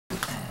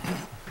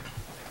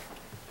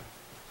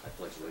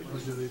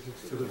pledge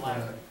allegiance to the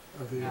flag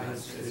of the United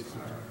States of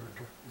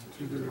America, and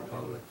to the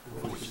republic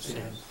for which it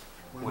stands,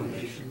 one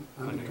nation,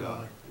 under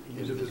God,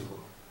 indivisible,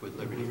 with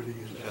liberty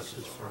and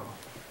justice for all.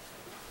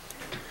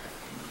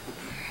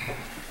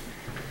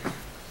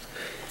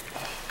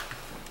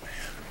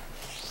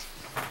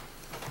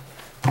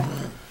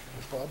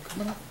 Is Bob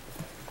coming up?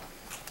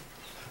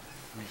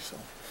 So.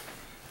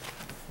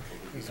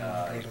 Need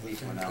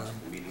to announce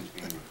the meeting's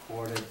being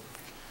recorded.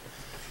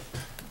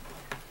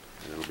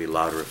 And it'll be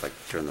louder if I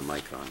turn the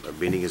mic on. The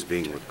meeting is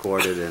being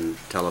recorded and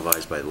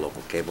televised by the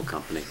local cable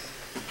company.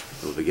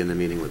 We'll begin the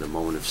meeting with a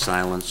moment of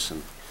silence,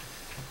 and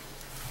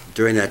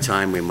during that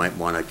time we might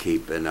want to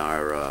keep in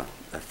our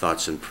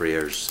thoughts and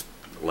prayers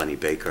Lenny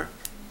Baker,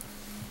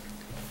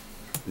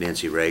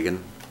 Nancy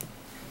Reagan,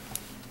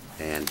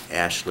 and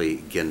Ashley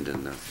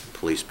Ginden, the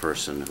police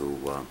person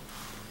who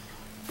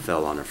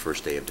fell on her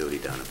first day of duty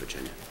down in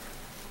Virginia.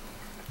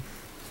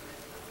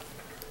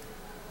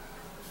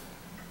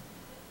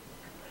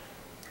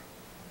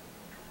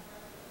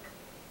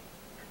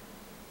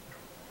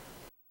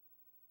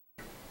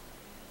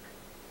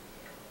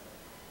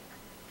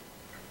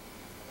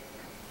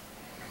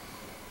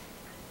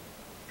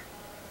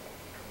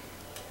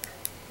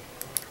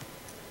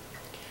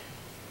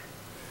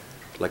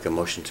 Like a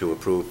motion to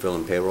approve bill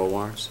and payroll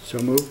warrants? So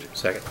moved.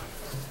 Second.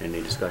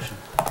 Any discussion?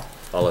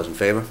 All those in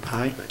favor?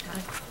 Aye.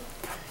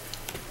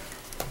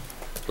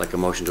 Like a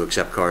motion to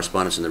accept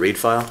correspondence in the read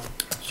file?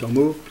 So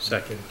moved.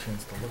 Second.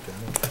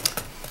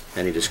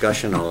 Any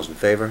discussion? All those in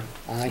favor?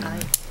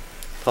 Aye.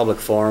 Public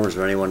forum, is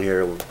there anyone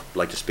here who would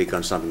like to speak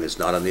on something that's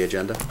not on the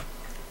agenda?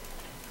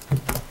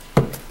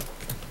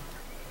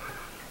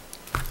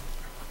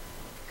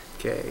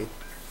 Okay,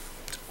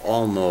 it's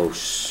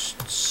almost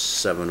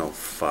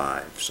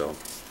 7:05, so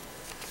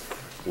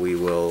we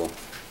will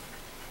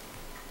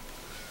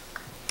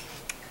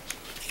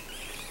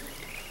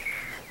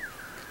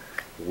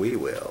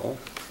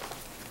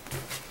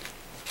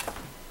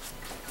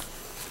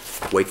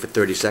wait for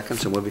 30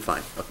 seconds and we'll be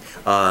fine.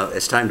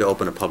 It's time to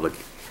open a public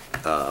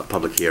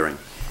hearing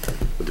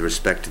with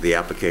respect to the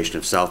application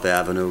of South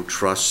Avenue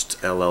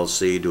Trust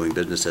LLC doing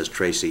business as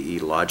Tracy E.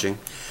 Lodging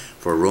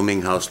for a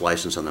rooming house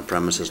license on the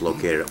premises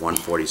located at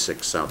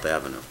 146 South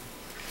Avenue.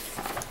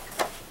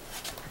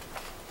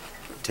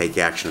 Take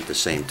action at the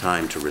same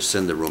time to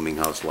rescind the rooming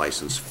house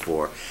license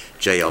for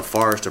J.L.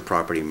 Forrester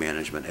Property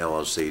Management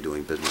LLC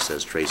doing business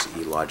as Tracy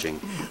E. Lodging,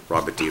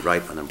 Robert D.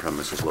 Wright on the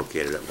premises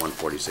located at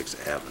 146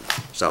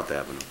 South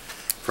Avenue.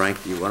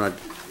 Frank, you want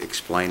to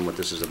explain what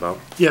this is about?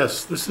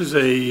 Yes, this is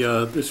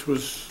this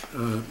was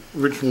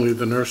originally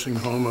the nursing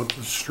home up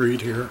the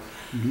street here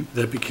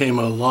that became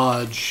a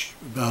lodge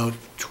about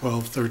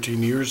 12,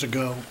 13 years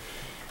ago.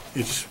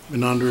 It's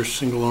been under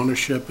single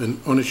ownership,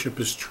 and ownership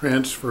is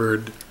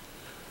transferred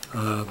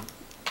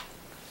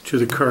to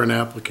the current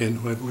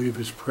applicant, who I believe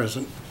is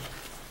present.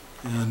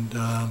 And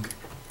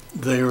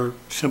they are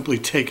simply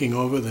taking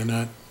over. They're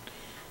not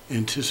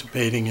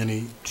anticipating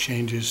any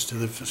changes to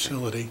the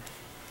facility.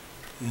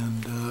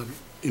 And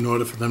in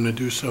order for them to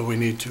do so, we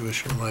need to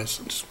issue a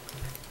license.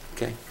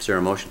 Okay, is there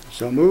a motion?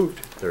 So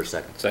moved. Is there a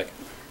second? Second.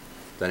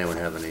 Does anyone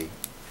have any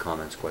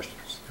comments,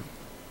 questions?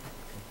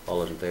 All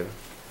those in favor?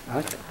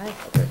 Aye.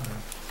 Okay.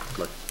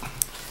 Look.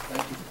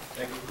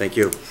 Thank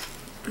you.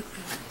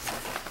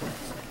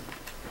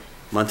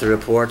 Monthly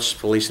reports,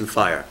 police and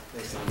fire.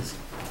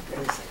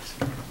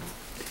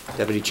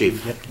 Deputy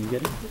Chief. Can you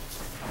get it?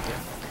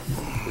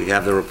 We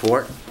have the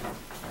report.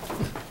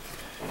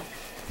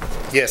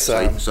 Yes.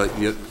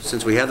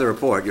 Since we have the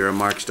report, your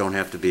remarks don't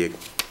have to be,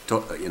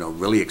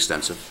 really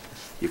extensive.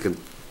 You can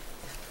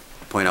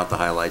point out the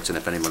highlights, and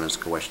if anyone has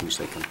questions,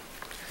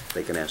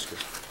 they can ask us.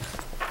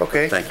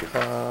 Okay. Thank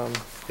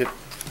you.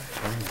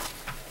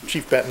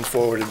 Chief Benton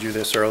forwarded you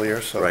this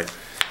earlier, so. Right.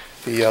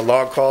 The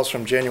log calls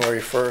from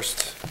January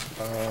 1st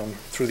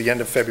through the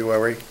end of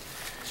February,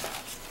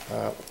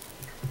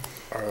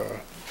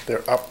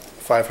 they're up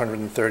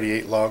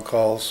 538 log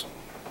calls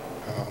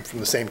from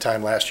the same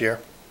time last year.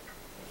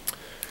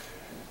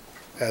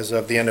 As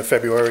of the end of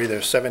February,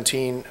 there's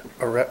 17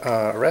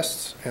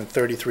 arrests and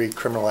 33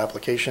 criminal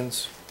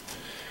applications.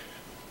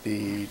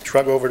 The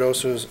drug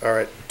overdoses are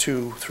at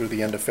 2 through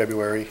the end of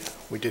February.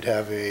 We did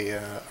have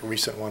a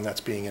recent one that's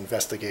being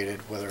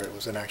investigated, whether it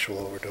was an actual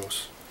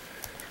overdose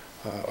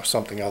or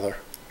something other.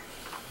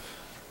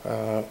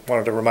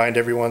 Wanted to remind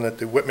everyone that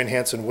the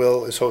Whitman-Hanson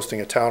Will is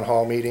hosting a town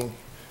hall meeting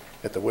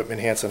at the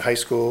Whitman-Hanson High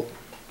School,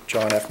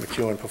 John F.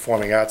 McEwen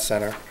Performing Arts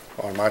Center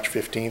on March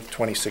 15th,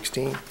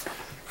 2016,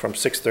 from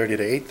 6:30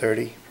 to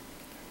 8:30.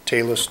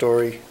 Taylor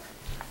Story,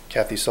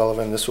 Kathy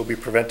Sullivan. This will be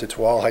presented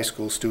to all high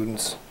school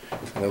students,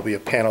 and there'll be a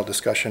panel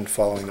discussion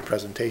following the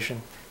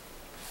presentation.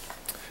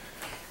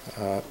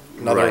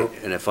 Right,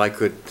 and if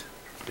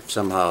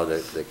somehow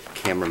the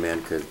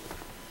cameraman could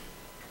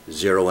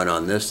zero in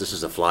on this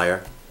is a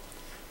flyer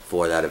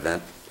for that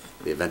event.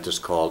 The event is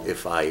called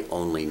If I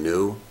Only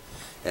Knew,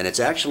 and it's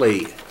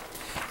actually,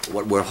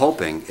 what we're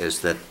hoping is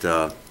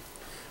that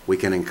we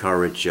can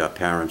encourage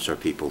parents or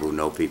people who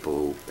know people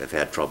who have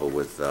had trouble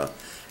with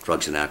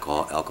drugs and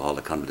alcohol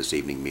to come to this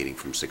evening meeting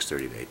from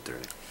 6:30 to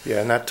 8:30.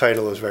 Yeah, and that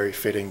title is very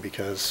fitting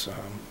because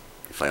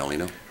If I only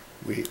knew.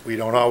 we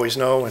don't always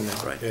know, and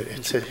Right.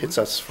 it hits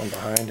us from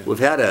behind. And We've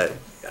had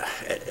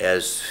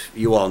as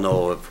you all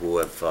know who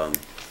have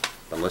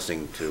been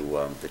listening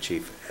to the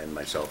chief and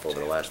myself over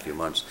the last few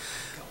months,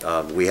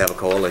 we have a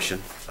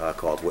coalition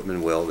called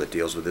Whitman Will that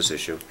deals with this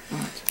issue,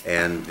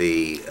 and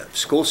the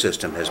school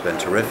system has been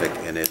terrific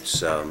in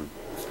its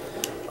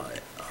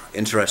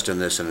interest in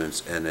this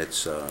and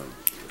its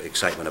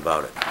excitement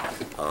about it.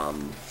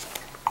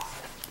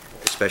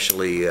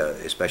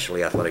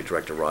 Especially Athletic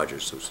Director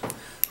Rogers,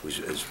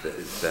 who's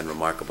been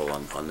remarkable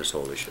on this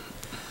whole issue.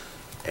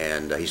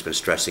 And he's been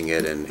stressing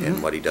it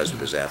in what he does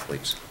with his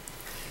athletes.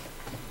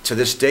 To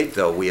this date,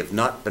 though, we have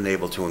not been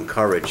able to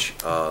encourage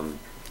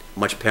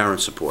much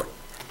parent support.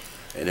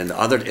 And in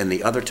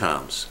the other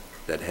towns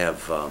that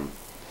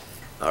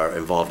are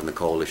involved in the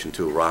coalition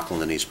too,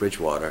 Rockland and East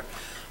Bridgewater,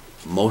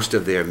 most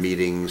of their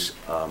meetings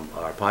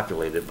are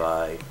populated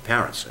by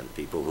parents and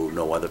people who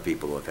know other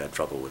people who have had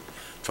trouble with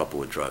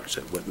drugs.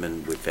 At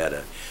Whitman, we've had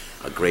a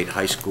great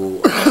high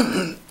school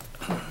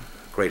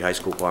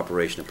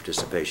cooperation and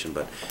participation,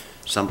 but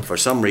for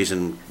some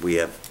reason we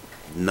have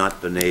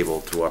not been able,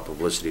 through our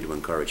publicity, to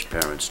encourage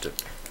parents to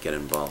get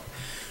involved.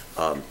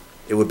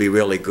 It would be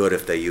really good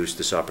if they used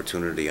this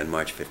opportunity on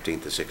March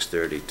 15th at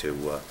 6:30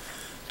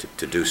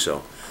 to do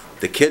so.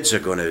 The kids are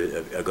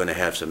going to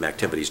have some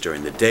activities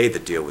during the day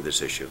that deal with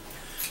this issue,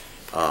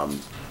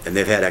 and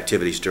they've had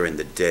activities during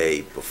the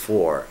day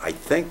before. I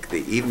think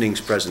the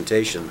evening's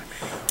presentation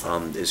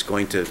is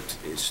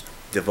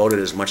devoted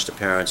as much to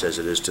parents as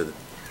it is to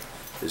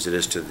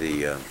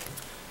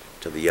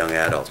the young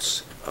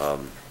adults.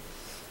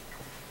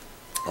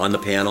 On the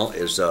panel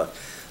is a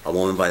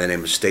woman by the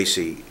name of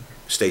Stacy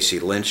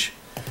Lynch,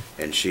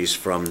 and she's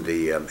from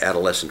the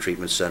Adolescent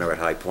Treatment Center at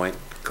High Point,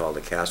 called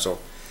the Castle.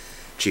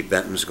 Chief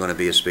Benton's going to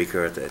be a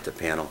speaker at the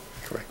panel.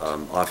 Correct.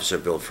 Officer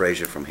Bill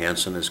Frazier from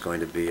Hanson is going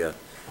to be a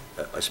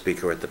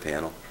speaker at the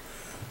panel.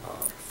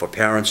 For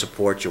parent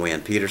support,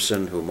 Joanne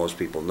Peterson, who most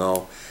people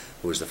know,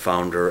 who is the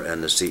founder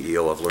and the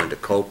CEO of Learn to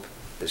Cope,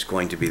 is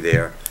going to be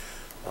there,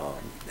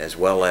 as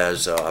well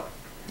as a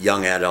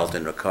young adult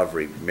in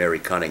recovery, Mary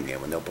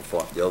Cunningham, and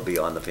they'll be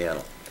on the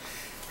panel.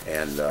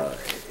 And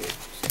it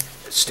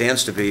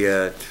stands to be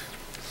a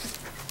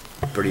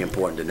pretty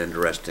important and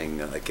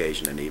interesting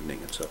occasion and evening.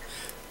 And so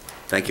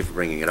thank you for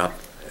bringing it up.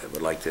 I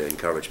would like to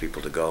encourage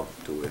people to go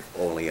to If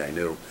Only I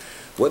Knew.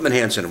 Whitman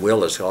Hanson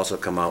Will has also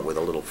come out with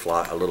a little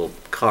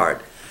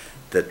card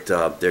that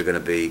they're going to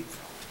be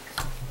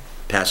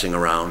passing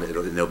around.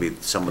 There'll be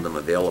some of them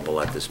available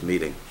at this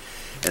meeting.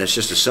 And it's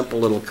just a simple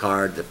little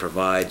card that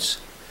provides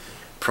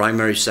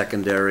primary,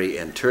 secondary,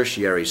 and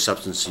tertiary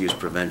substance use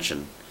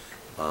prevention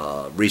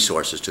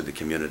resources to the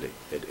community.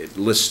 It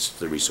lists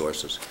the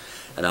resources.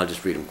 And I'll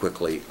just read them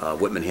quickly.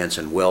 Whitman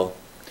Hanson Will,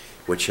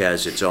 which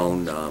has its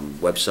own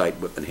website,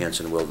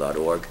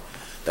 whitmanhansonwill.org.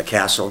 The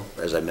Castle,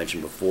 as I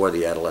mentioned before,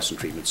 the Adolescent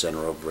Treatment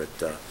Center over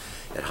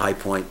at High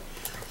Point.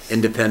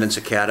 Independence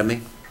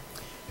Academy,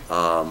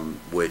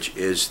 which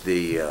is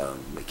the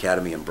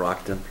academy in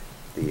Brockton,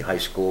 the high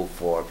school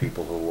for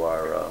people who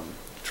are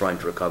trying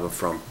to recover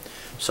from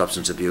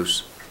substance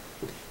abuse.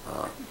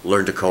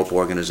 Learn to Cope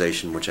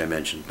organization, which I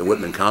mentioned. The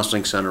Whitman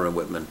Counseling Center in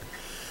Whitman.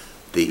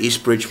 The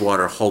East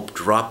Bridgewater Hope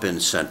Drop-In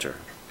Center,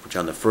 which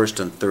on the first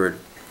and third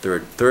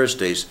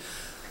Thursdays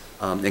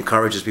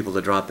encourages people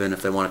to drop in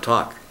if they want to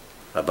talk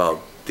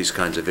about these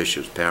kinds of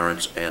issues,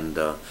 parents and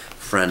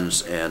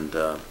friends and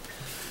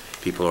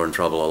people who are in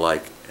trouble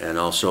alike. And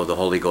also the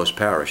Holy Ghost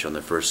Parish on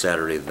the first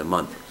Saturday of the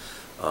month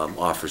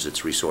offers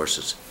its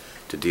resources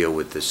to deal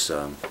with this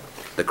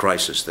the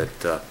crisis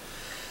that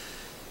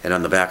and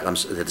on the back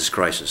this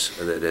crisis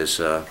that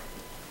is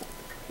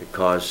it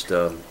caused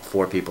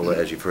 4 people,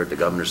 as you've heard the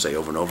governor say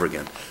over and over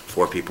again,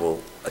 4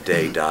 people a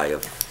day die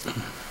of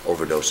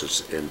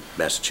overdoses in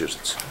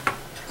Massachusetts.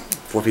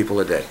 4 people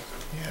a day.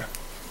 Yeah.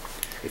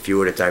 If you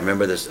were to, I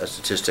remember a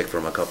statistic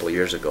from a couple of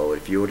years ago,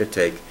 if you were to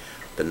take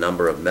the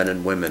number of men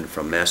and women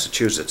from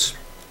Massachusetts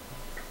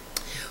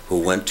who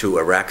went to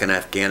Iraq and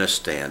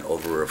Afghanistan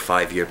over a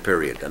 5-year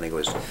period, I think it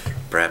was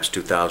perhaps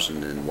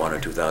 2001 or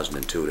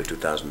 2002 to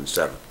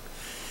 2007,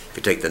 if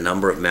you take the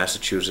number of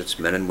Massachusetts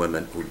men and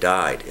women who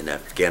died in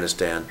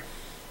Afghanistan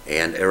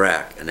and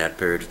Iraq in that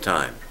period of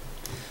time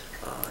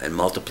and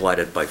multiplied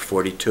it by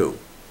 42,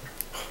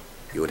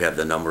 you would have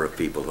the number of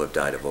people who have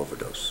died of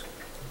overdose.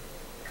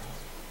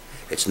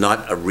 It's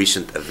not a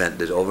recent event.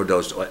 This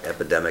overdose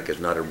epidemic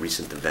is not a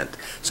recent event.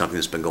 Something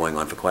that's been going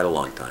on for quite a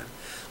long time,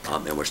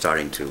 and we're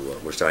starting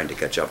to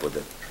catch up with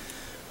it.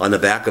 On the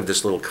back of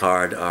this little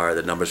card are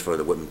the numbers for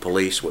the Whitman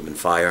Police, Whitman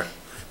Fire,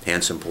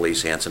 Hanson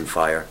Police, Hanson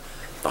Fire,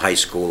 the high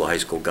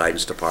school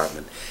guidance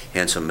department,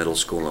 Hanson Middle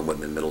School, and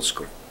Whitman Middle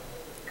School.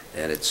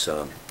 And it's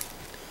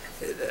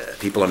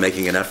people are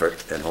making an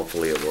effort, and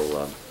hopefully it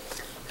will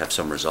have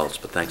some results.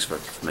 But thanks for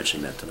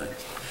mentioning that tonight.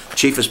 The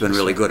chief has been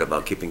really good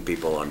about keeping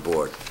people on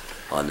board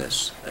on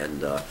this.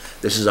 And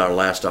this is our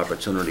last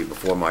opportunity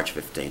before March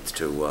 15th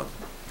to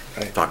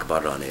Right. talk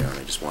about it on air, and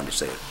I just wanted to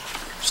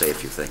say a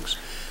few things.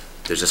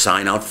 There's a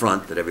sign out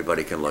front that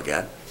everybody can look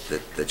at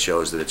that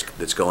shows that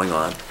it's going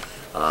on,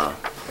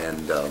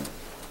 and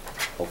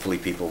hopefully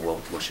people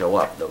will show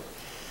up. The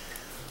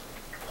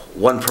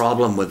one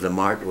problem with the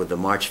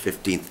March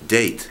 15th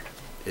date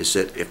is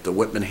that if the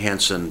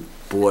Whitman-Hanson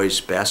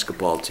boys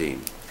basketball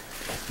team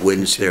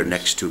wins their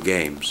next 2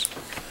 games,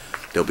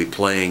 they'll be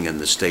playing in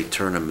the state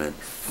tournament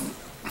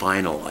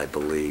final, I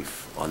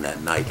believe, on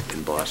that night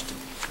in Boston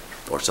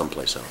or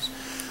someplace else.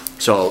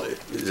 So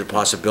there's a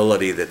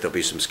possibility that there'll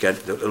be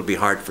it'll be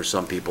hard for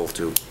some people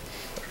to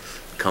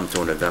come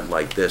to an event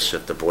like this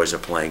if the boys are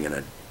playing in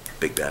a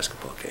big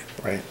basketball game.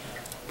 Right.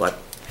 But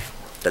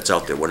that's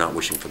out there. We're not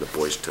wishing for the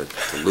boys to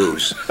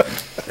lose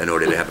in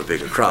order to have a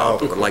bigger crowd,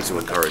 but we'd like to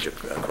encourage a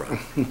crowd.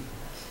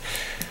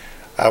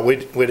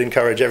 We'd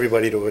encourage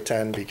everybody to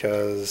attend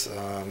because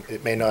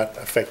it may not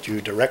affect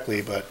you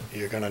directly, but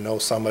you're going to know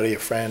somebody, a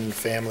friend,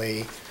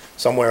 family,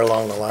 somewhere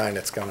along the line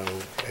it's going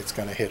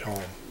to hit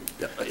home.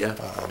 Yeah.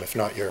 If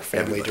not your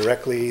family Everybody.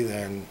 directly,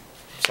 then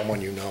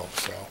someone you know.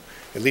 So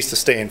at least to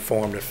stay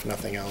informed, if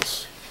nothing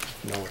else,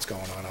 know what's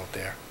going on out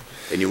there.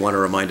 And you want to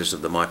remind us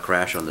of the mock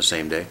crash on the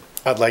same day?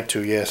 I'd like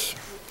to, yes.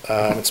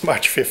 It's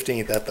March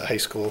 15th at the high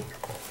school.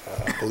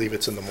 I believe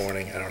it's in the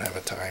morning. I don't have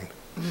a time.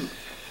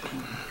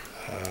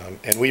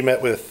 And we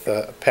met with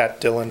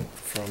Pat Dillon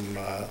from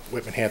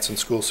Whitman-Hanson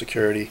School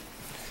Security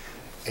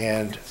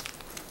and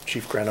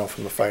Chief Greno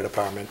from the fire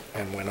department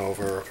and went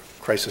over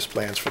crisis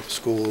plans for the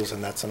schools,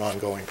 and that's an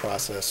ongoing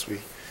process.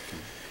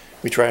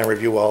 We try and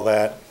review all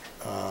that,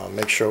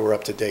 make sure we're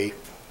up to date,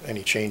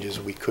 any changes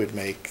we could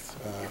make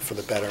for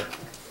the better.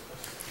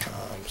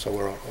 So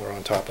we're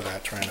on top of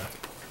that, trying to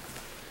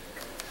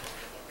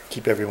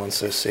keep everyone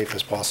as safe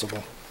as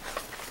possible.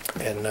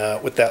 And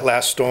with that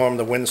last storm,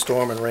 the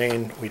windstorm and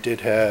rain, we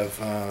did have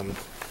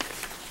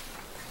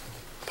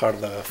part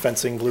of the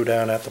fencing blew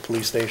down at the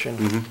police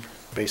station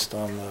based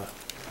on the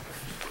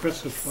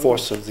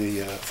force of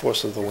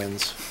the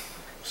winds.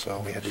 So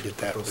we had to get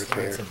that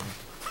repaired.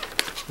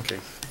 Okay.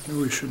 Maybe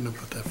we shouldn't have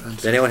put that fence.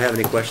 Does anyone have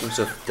any questions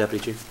of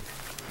Deputy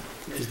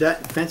Chief? Is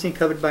that fencing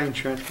covered by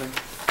insurance, Frank?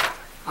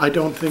 I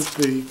don't think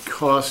the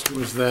cost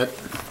was that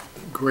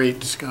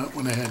great. Scott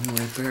went ahead and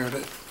repaired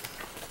it.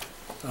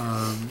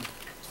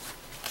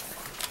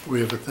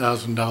 We have a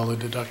 $1,000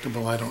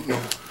 deductible. I don't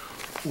know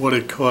what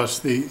it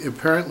cost.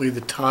 Apparently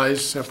the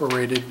ties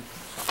separated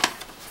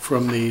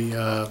from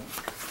the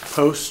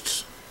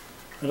posts.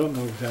 I don't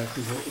know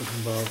exactly what was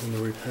involved in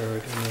the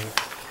repair.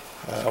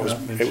 I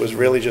don't know. It was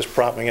really just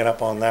propping it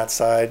up on that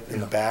side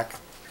in the back.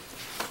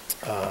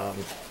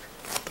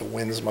 The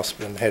winds must have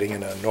been heading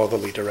in a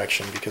northerly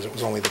direction because it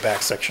was only the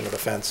back section of the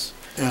fence.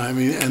 Yeah, I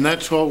mean, and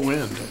that's all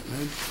wind,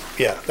 isn't it?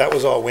 Yeah, that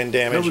was all wind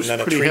damage, That was and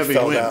then a pretty tree heavy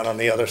fell wind. down on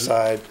the other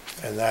side,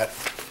 and that,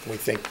 we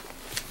think,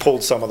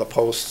 pulled some of the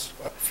posts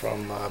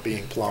from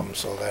being plumb,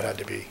 so that had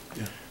to be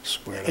Yeah.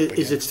 squared up again.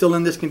 Is it still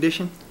in this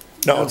condition?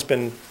 No, it's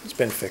been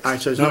fixed. All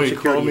right, so there's No, no he called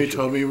security me, issue.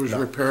 told me he was No.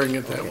 repairing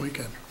it that Okay.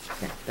 weekend.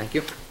 Okay, thank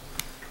you.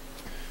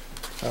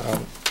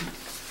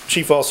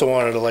 Chief also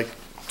wanted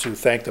to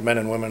thank the men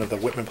and women of the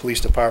Whitman Police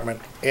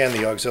Department and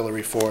the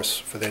auxiliary force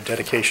for their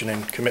dedication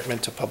and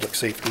commitment to public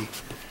safety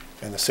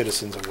and the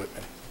citizens of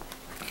Whitman.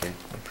 Okay.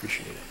 I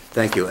appreciate it.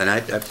 Thank you. And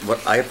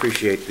what I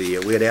appreciate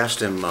we had asked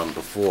him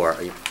before,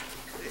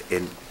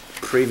 in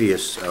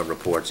previous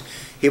reports,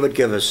 he would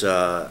give us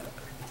not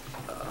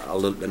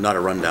a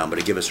rundown, but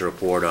he'd give us a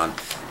report on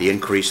the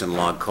increase in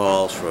log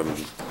calls from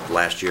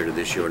last year to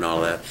this year and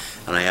all that.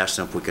 And I asked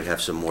him if we could have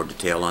some more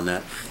detail on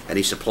that, and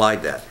he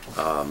supplied that.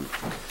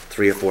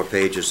 3 or 4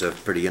 pages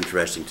of pretty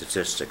interesting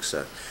statistics.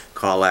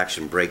 Call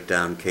action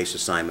breakdown, case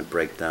assignment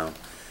breakdown,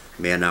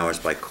 man hours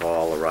by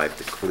call arrived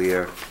to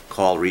clear,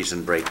 call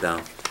reason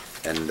breakdown,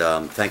 and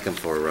thank him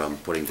for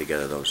putting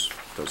together those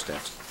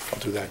stats. I'll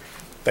do that.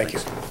 Thank you.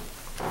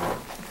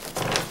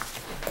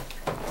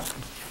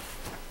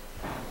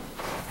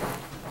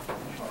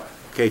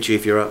 Okay,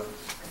 Chief, you're up.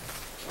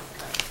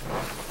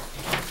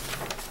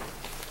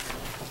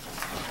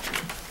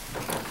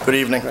 Good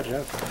evening.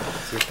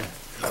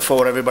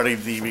 Forward everybody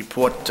the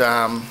report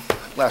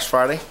last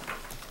Friday,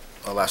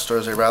 or last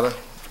Thursday rather,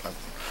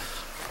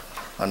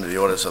 under the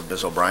orders of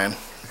Ms. O'Brien.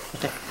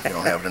 If you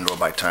don't have it into her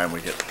by time,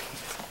 we get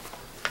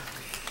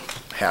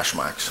hash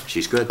marks.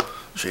 She's good.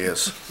 She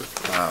is.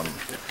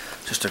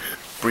 Just a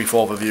brief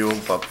overview,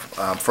 but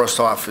first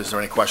off, is there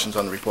any questions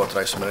on the report that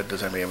I submitted?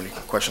 Does anybody have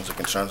any questions or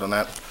concerns on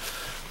that?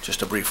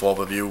 Just a brief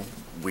overview.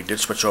 We did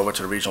switch over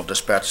to the Regional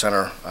Dispatch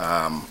Center.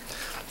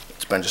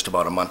 It's been just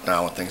about a month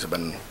now, and things have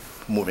been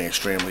moving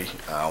extremely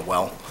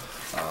well.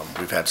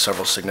 We've had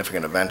several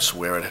significant events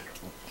where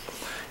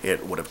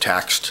it would have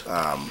taxed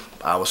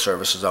our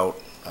services out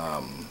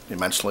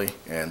immensely,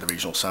 and the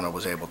Regional Center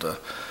was able to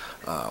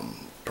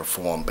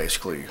perform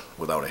basically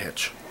without a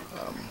hitch.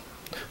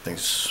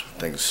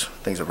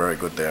 things are very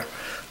good there.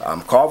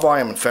 Call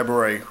volume in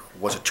February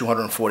was at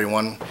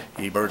 241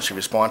 emergency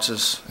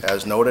responses,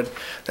 as noted.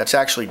 That's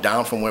actually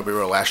down from where we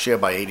were last year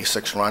by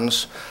 86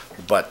 runs,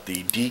 but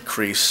the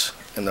decrease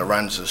in the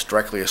runs is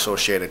directly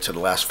associated to the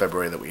last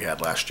February that we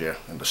had last year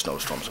and the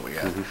snowstorms that we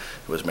had. It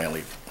was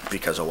mainly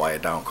because of wire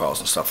down calls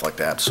and stuff like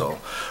that. So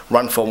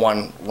run for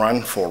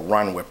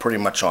run, we're pretty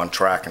much on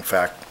track. In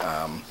fact,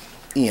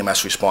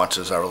 EMS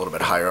responses are a little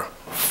bit higher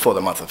for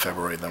the month of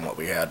February than what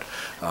we had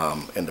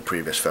in the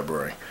previous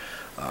February.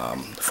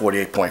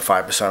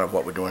 48.5% of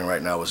what we're doing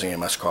right now is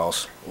EMS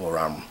calls or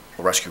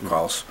rescue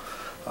calls.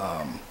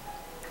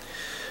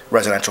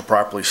 Residential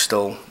property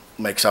still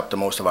makes up the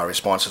most of our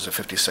responses at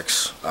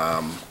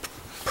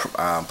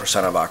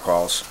 56% of our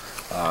calls.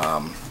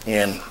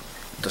 And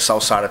the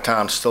south side of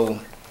town still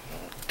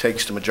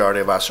takes the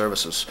majority of our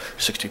services.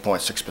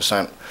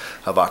 60.6%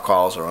 of our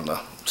calls are on the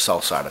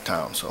south side of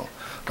town. So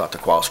Dr.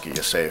 Kowalski,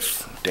 you're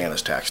safe. Dan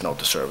is tax note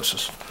to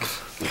services.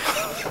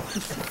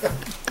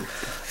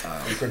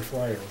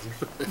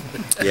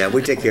 Yeah,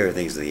 we take care of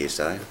things on the east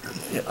side.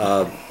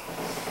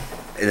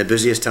 In the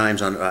busiest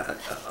times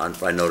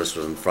I noticed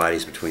was on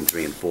Fridays between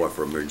 3 and 4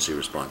 for emergency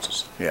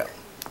responses. Yeah.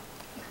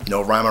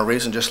 No rhyme or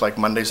reason, just like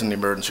Mondays in the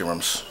emergency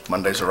rooms.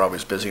 Mondays are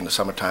always busy in the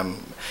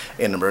summertime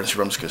in emergency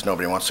rooms because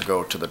nobody wants to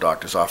go to the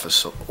doctor's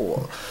office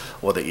or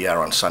the ER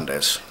on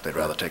Sundays. They'd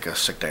rather take a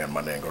sick day on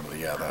Monday and go to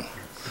the ER then.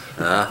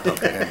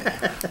 Okay.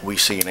 And we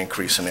see an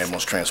increase in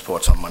ambulance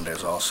transports on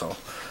Mondays also.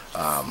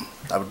 I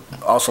would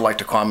also like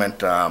to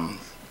comment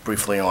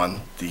briefly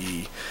on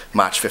the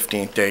March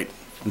 15th date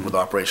with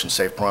Operation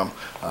Safe Prom.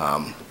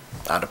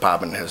 Our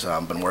department has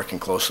been working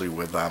closely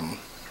with the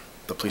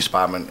police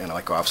department and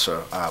like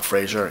Officer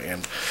Frazier,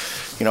 and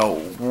you know,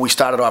 we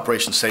started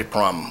Operation Safe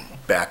Prom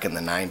back in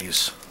the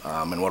 90s,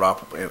 and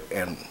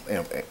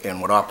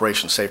what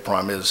Operation Safe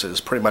Prom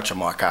is pretty much a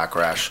mock car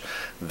crash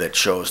that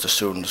shows the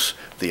students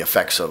the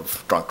effects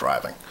of drunk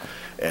driving.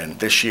 And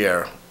this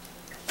year,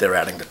 they're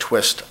adding the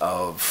twist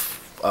of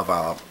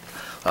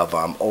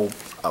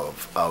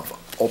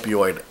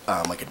opioid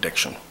like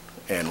addiction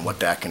and what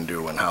that can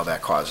do and how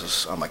that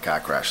causes like car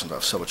crash and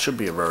stuff. So it should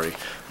be a very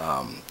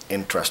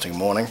interesting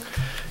morning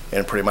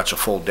and pretty much a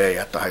full day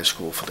at the high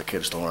school for the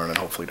kids to learn, and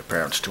hopefully the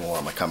parents too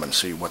want to come and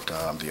see what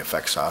the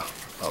effects are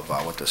of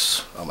what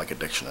this like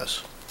addiction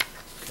is.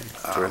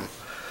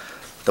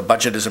 The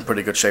budget is in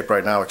pretty good shape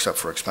right now, except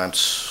for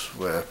expense.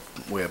 We're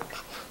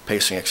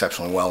pacing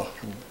exceptionally well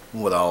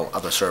with all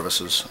other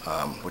services,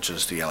 which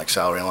is the like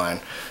salary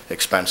line.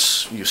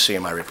 Expense, you see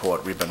in my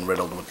report, we've been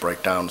riddled with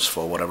breakdowns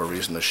for whatever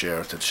reason this year.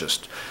 It's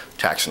just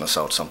taxing us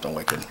out something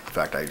wicked. In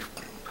fact, I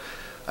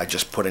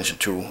just put engine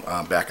 2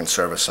 back in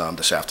service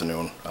this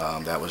afternoon.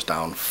 That was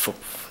down for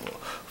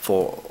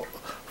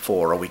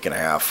a week and a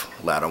half.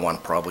 Ladder 1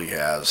 probably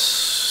has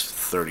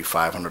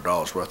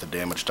 $3,500 worth of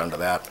damage done to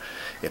that.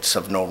 It's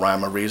of no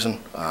rhyme or reason.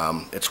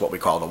 It's what we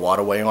call the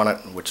waterway on it,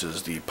 which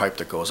is the pipe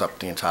that goes up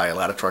the entire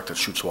ladder truck that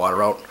shoots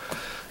water out.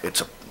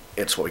 It's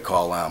what we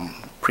call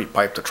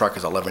pre-pipe. The truck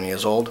is 11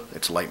 years old.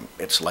 It's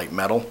light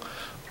metal.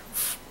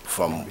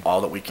 From all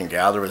that we can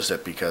gather is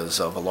that because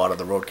of a lot of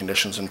the road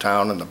conditions in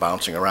town and the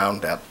bouncing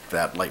around,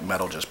 that light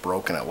metal just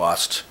broke and it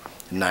lost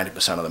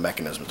 90% of the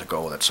mechanism to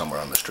go with it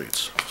somewhere on the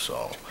streets.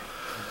 So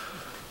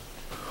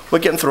we're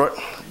getting through it.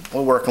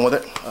 We're working with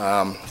it.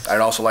 I'd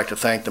also like to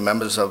thank the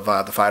members of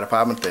the fire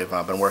department. They've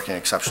been working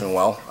exceptionally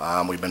well.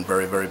 We've been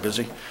very, very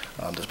busy.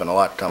 There's been a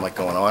lot going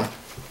on.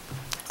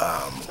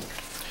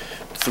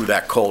 Through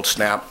that cold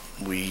snap,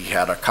 we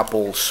had a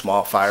couple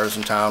small fires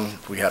in town.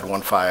 We had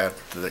one fire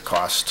that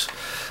cost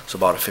us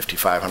about a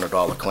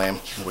 $5,500 claim,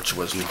 which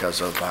was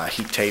because of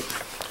heat tape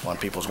on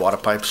people's water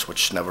pipes,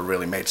 which never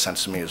really made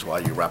sense to me, is why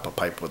you wrap a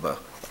pipe with an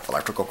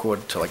electrical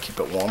cord to like keep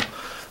it warm.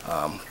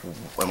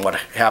 And what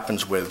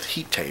happens with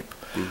heat tape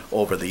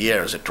over the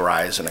years, it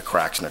dries and it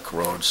cracks and it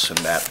corrodes, and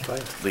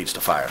that leads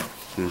to fire.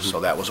 So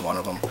that was one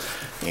of them.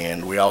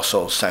 And we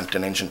also sent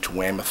an engine to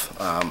Weymouth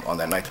on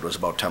that night that was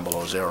about 10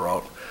 below zero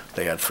out.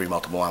 They had 3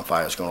 multiple arm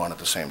fires going on at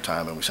the same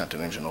time, and we sent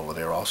an engine over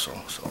there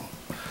also. So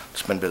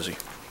it's been busy.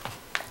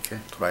 Okay.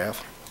 That's what I have.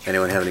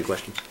 Anyone have any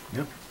questions?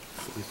 No.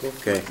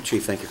 Okay,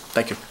 Chief, thank you.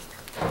 Thank you.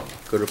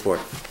 Good report.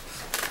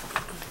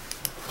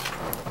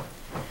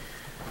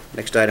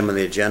 Next item on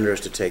the agenda is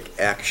to take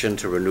action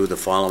to renew the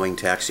following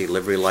taxi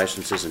livery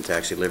licenses and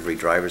taxi livery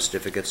driver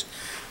certificates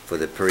for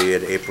the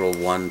period April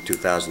 1,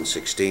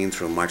 2016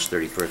 through March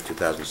 31st,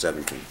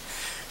 2017,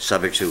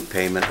 subject to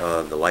payment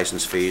of the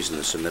license fees and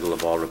the submittal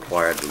of all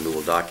required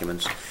renewal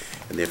documents.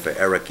 And therefore,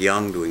 Eric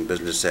Young, doing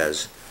business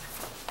as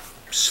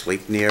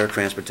Sleep Near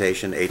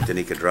Transportation, 8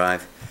 Danica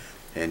Drive,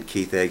 and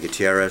Keith A.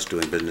 Gutierrez,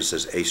 doing business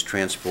as Ace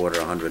Transporter,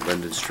 100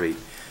 Linden Street,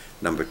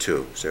 number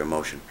 2. Is there a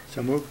motion?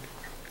 So moved.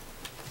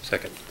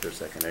 Second. Is there a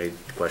second? Any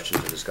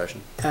questions or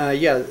discussion?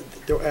 Yeah,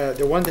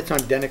 the one that's on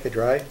Danica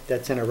Drive,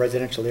 that's in a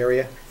residential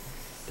area,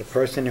 the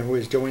person who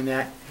is doing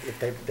that, if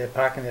they're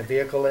parking their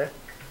vehicle there,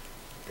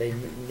 they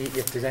need,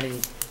 if there's any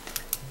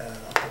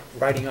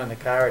writing on the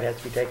car, it has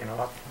to be taken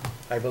off,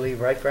 I believe,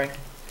 right, Frank?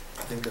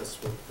 I think that's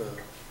what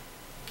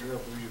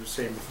You were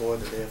saying before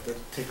that they have to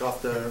take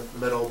off the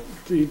metal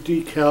The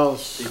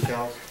decals,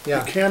 decals. you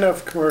Yeah, can't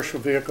have commercial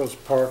vehicles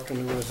parked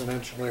in the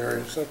residential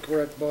area, is that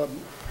correct, Bob?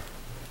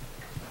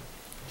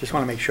 just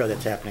want to make sure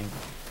that's happening,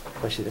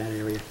 especially that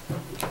area.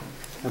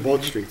 On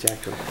both streets,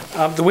 actually.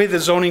 The way the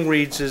zoning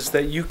reads is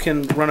that you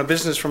can run a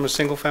business from a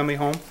single-family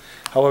home,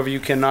 however, you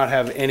cannot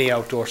have any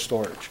outdoor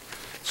storage.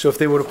 So if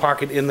they were to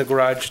park it in the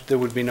garage, there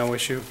would be no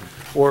issue.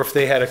 Or if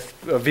they had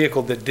a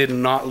vehicle that did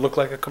not look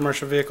like a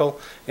commercial vehicle,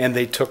 and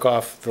they took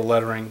off the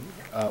lettering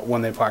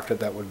when they parked it,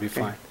 that would be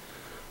fine.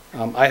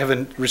 I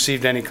haven't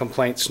received any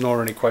complaints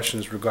nor any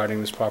questions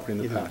regarding this property in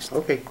the past.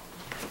 Okay.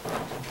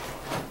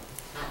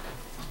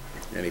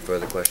 Any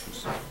further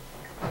questions?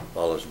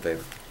 All those in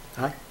favor?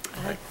 Aye.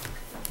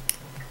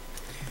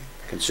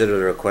 Consider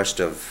the request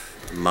of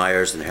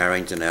Myers and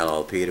Harrington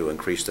LLP to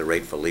increase the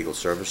rate for legal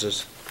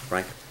services.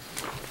 Frank?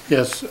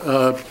 Yes,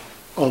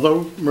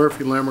 although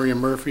Murphy, Lamry,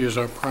 and Murphy is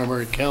our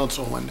primary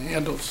counsel and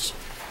handles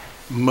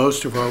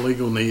most of our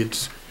legal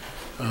needs,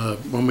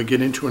 when we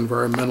get into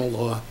environmental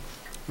law,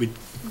 we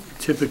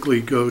typically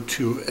go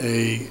to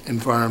a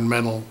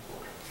environmental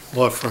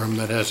law firm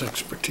that has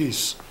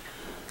expertise.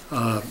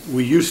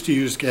 We used to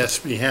use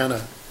Gatsby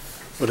Hanna,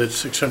 but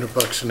it's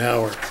 $600 an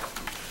hour.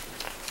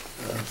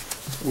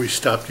 We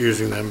stopped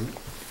using them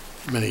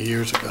many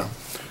years ago.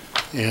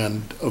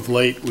 And of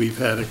late, we've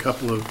had a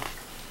couple of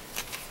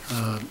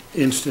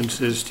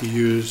instances to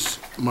use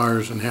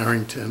Myers and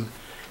Harrington,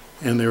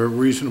 and they're a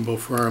reasonable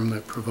firm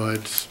that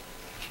provides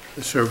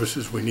the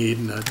services we need,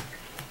 and I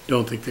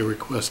don't think their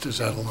request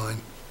is out of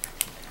line.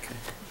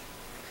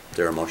 Is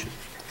there a motion?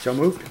 So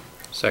moved?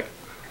 Second.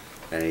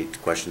 Any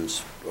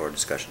questions or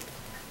discussion?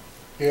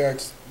 Yeah, I'd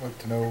just like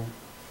to know,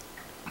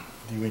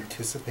 do you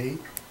anticipate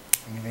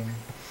anything?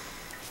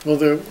 Well,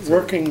 they're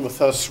working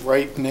with us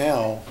right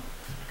now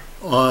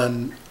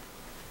on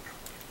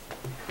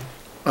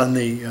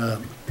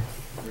the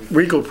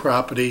Regal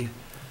property.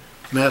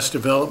 Mass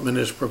Development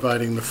is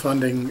providing the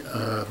funding.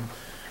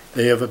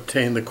 They have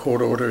obtained the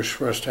court orders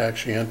for us to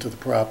actually enter the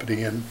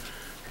property and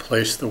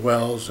place the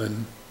wells,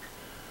 and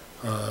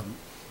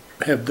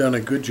have done a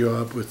good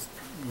job with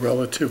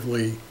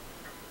relatively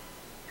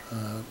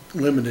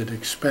limited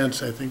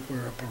expense. I think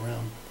we're up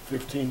around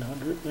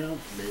 1,500 now,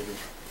 maybe,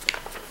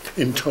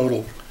 in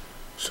total.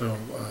 So,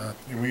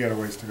 We got a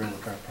ways to go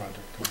with that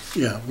project.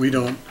 yeah, we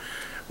don't,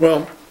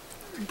 well,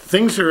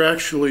 things are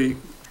actually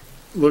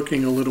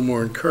looking a little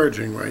more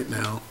encouraging right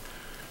now.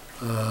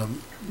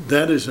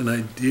 That is an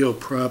ideal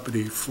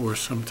property for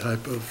some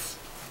type of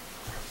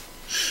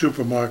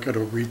supermarket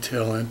or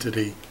retail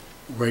entity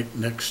right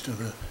next to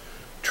the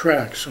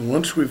track. So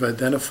once we've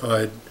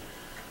identified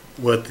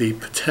what the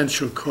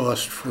potential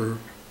cost for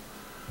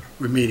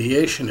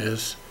remediation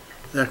is,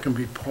 that can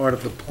be part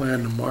of the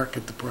plan to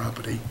market the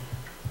property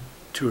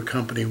to a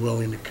company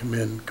willing to come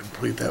in,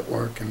 complete that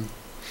work, and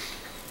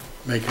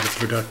make it a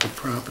productive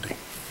property.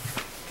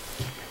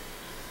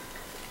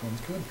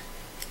 Sounds good.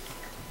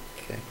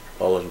 Okay.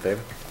 All those in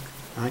favor?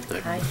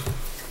 Aye.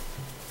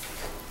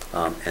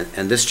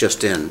 And this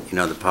just in, you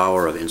know, the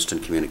power of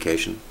instant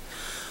communication.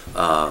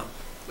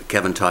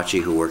 Kevin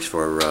Tachi, who works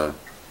for,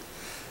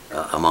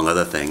 among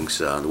other things,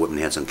 the Whitman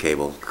Hanson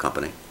Cable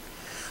Company,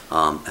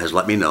 has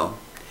let me know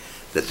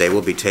that they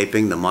will be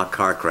taping the mock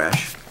car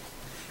crash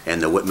and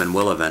the Whitman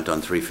Will event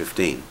on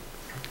 3/15.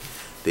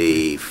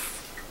 The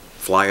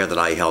flyer that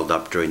I held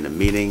up during the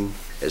meeting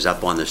is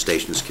up on the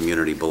station's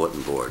community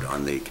bulletin board,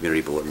 on the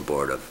community bulletin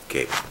board of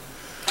cable.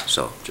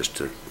 So just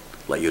to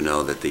let you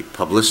know that the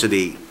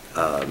publicity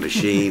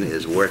machine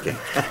is working.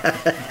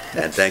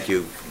 And thank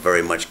you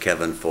very much,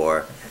 Kevin,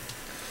 for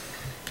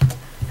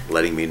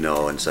letting me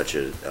know in such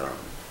a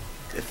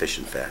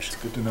efficient fashion.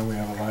 Good to know we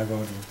have a live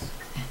audience.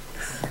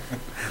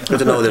 Good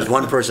to know there's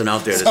one person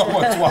out there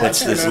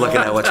that's looking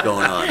at what's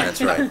going on.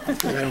 That's right. I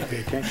don't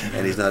pay attention.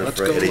 And he's not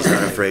afraid. He's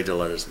not afraid to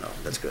let us know.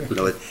 That's good.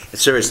 No,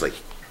 seriously.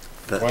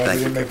 Why we Thank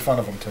didn't you. make fun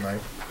of him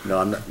tonight? No,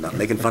 I'm not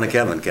making fun of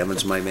Kevin.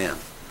 Kevin's my man.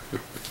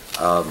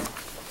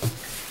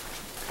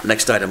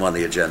 Next item on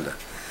the agenda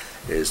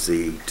is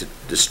the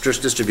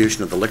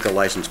distribution of the liquor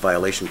license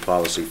violation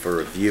policy for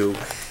review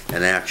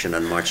and action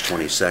on March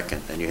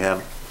 22nd. And you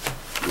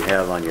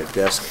have on your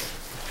desk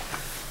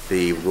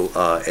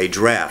a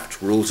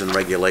draft rules and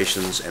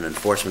regulations and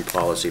enforcement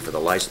policy for the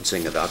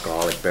licensing of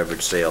alcoholic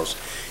beverage sales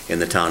in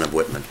the town of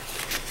Whitman.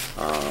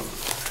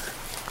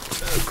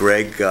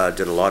 Greg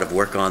did a lot of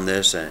work on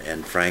this,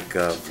 and Frank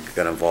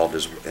got involved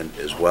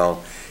as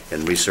well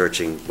in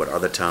researching what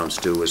other towns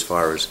do as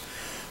far as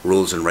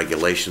rules and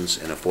regulations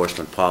and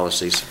enforcement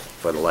policies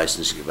for the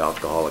licensing of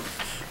alcoholic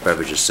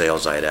beverages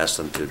sales. I had asked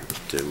them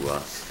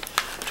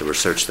to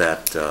research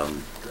that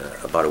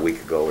about a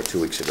week ago or 2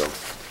 weeks ago.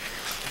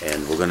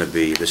 And we're going to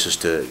be, this is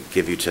to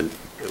give you,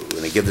 we're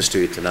going to give this to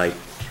you tonight.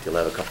 You'll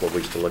have a couple of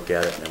weeks to look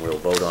at it, and we'll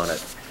vote on it.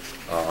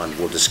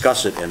 We'll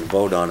discuss it and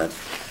vote on it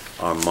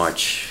on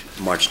March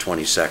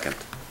 22nd.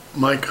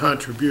 My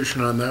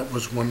contribution on that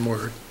was one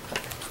word.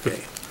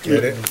 Okay.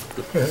 Get it?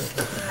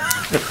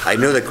 I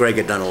knew that Greg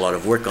had done a lot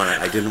of work on it.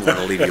 I didn't want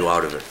to leave you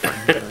out of it.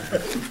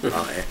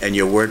 And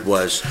your word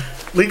was?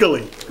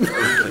 Legally.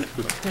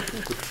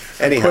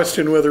 Anyhow.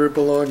 Question whether it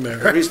belonged there.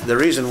 The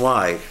reason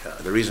why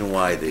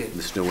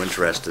this new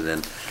interest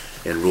in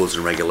rules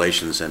and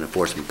regulations and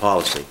enforcement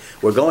policy,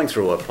 we're going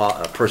through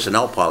a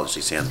personnel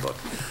policies handbook,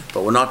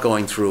 but we're not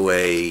going through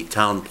a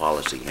town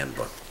policy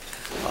handbook.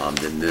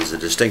 Then there's a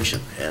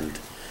distinction. And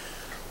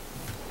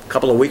a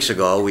couple of weeks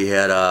ago, we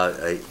had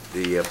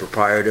the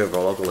proprietor of a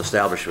local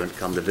establishment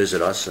come to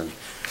visit us and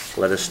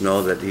let us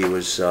know that he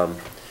was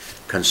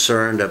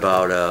concerned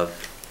about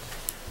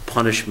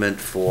punishment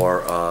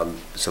for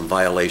some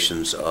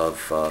violations of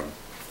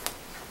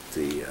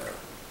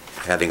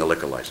having a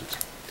liquor license.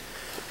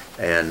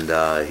 And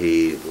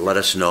he let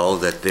us know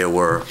that there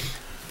were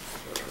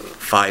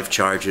 5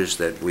 charges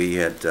that we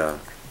had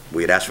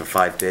asked for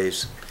 5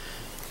 days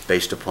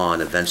based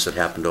upon events that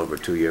happened over a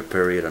 2-year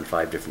period on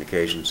 5 different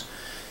occasions,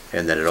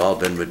 and that it had all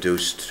been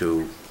reduced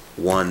to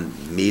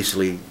 1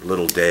 measly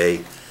little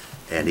day.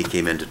 And he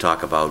came in to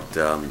talk about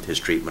his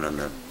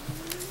treatment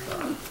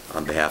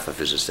on behalf of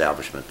his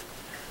establishment,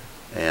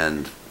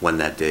 and when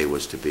that day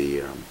was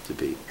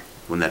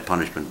when that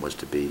punishment was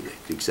to be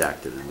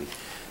exacted, and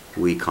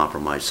we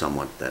compromised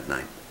somewhat that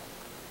night.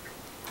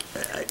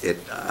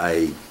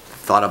 I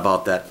thought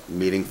about that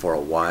meeting for a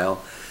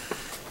while.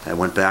 I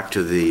went back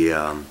to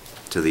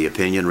the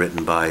opinion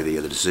written by the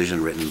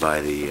decision written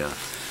by the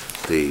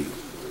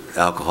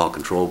Alcohol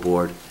Control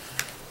Board,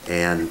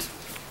 and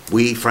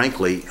we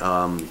frankly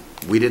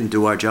we didn't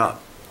do our job.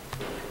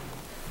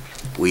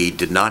 We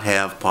did not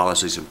have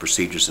policies and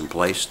procedures in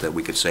place that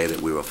we could say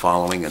that we were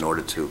following in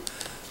order to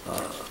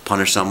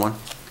punish someone,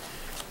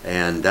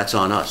 and that's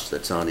on us.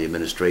 That's on the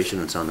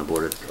administration. It's on the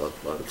Board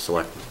of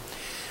Selectmen.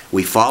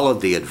 We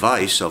followed the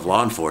advice of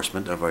law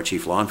enforcement, of our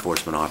chief law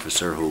enforcement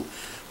officer, who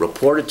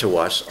reported to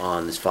us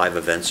on these 5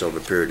 events over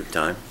a period of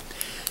time,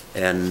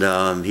 and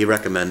he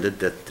recommended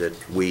that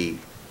we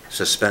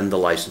suspend the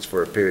license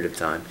for a period of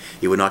time.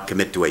 He would not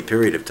commit to a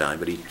period of time,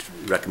 but he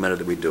recommended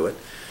that we do it.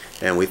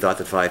 And we thought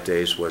that 5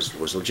 days was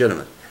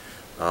legitimate.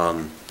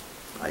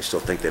 I still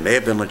think they may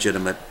have been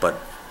legitimate, but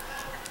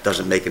it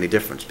doesn't make any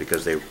difference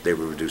because they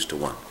were reduced to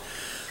 1.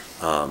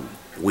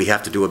 We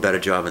have to do a better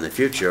job in the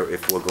future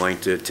if we're going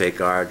to take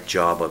our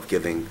job of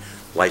giving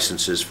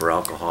licenses for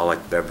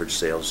alcoholic beverage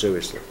sales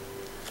seriously.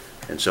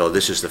 And so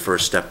this is the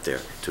first step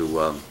there,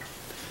 to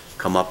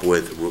come up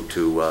with,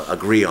 to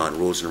agree on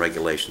rules and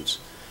regulations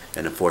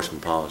and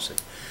enforcement policy.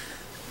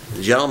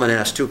 The gentleman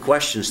asked 2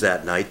 questions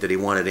that night that he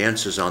wanted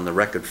answers on the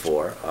record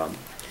for.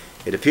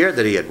 It appeared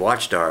that he had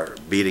watched our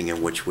meeting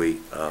in which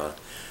we,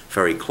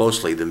 very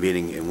closely, the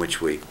meeting in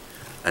which we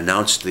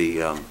announced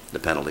the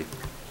penalty.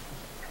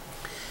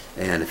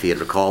 And if he had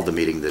recalled the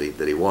meeting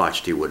that he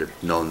watched, he would have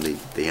known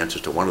the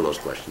answers to one of those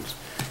questions.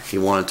 He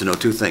wanted to know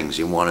 2 things.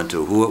 He wanted to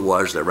know who it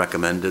was that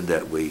recommended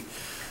that we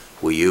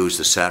use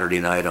the Saturday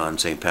night on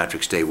St.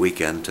 Patrick's Day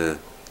weekend to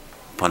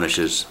punish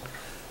his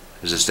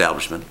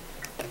establishment.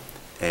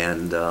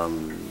 And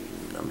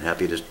I'm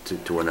happy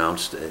to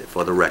announce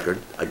for the record,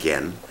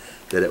 again,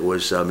 that it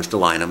was Mr.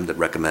 Lynham that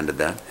recommended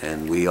that,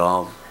 and we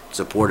all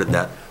supported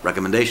that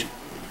recommendation.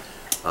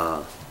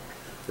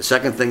 The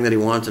second thing that he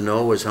wanted to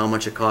know was how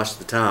much it cost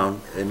the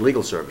town in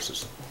legal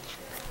services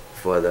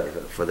for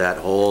that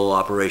whole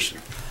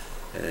operation,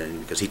 and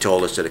because he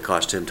told us that it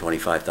cost him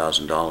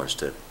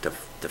 $25,000 to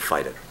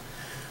fight it.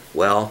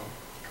 Well,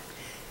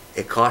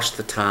 it cost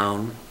the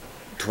town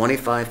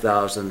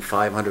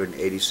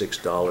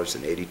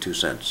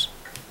 $25,586.82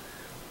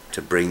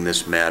 to bring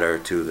this matter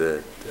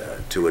to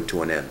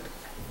an end.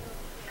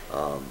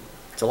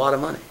 It's a lot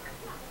of money,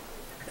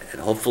 and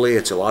hopefully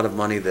it's a lot of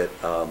money that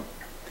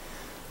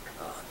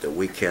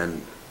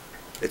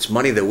it's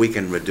money that we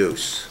can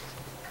reduce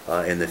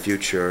in the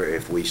future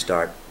if we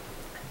start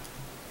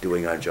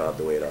doing our job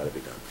the way it ought to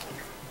be done.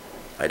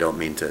 I don't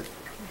mean to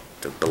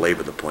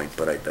belabor the point,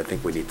 but I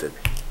think we need to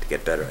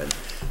get better. And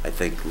I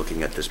think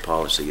looking at this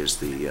policy is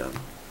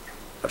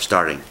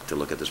starting to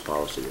look at this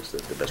policy is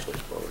the best way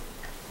forward.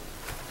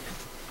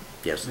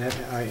 Yes.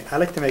 I'd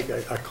like to make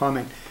a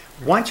comment.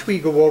 Once we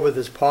go over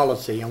this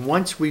policy and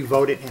once we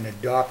vote it and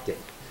adopt it,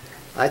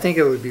 I think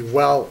it would be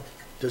well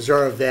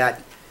deserved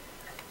that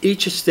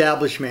each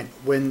establishment,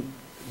 when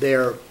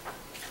they're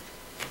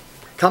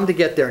come to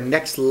get their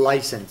next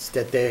license,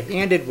 that they're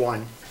handed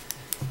one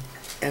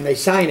and they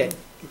sign it.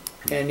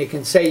 And you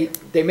can say,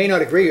 they may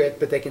not agree with it,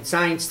 but they can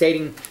sign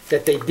stating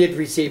that they did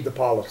receive the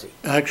policy.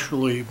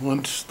 Actually,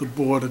 once the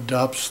board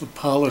adopts the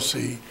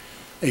policy,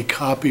 a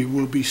copy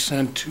will be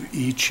sent to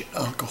each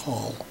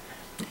alcohol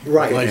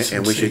Right. licensee.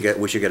 And we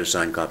should get a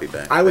signed copy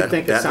back. I would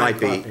think a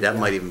signed copy, That yeah.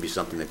 might even be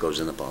something that goes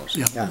in the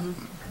policy. Yeah. Yeah,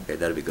 Okay,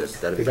 that'd be good.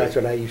 That'd be because that's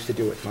great. what I used to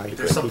do with my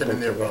There's something in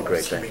there people. about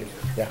Great, assuming.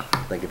 Yeah.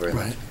 Thank you very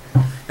much.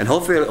 Right. And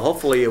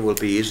hopefully it will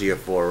be easier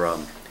for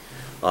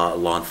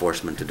law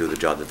enforcement to do the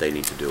job that they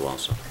need to do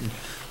also.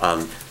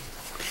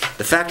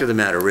 The fact of the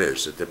matter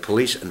is that the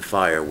police and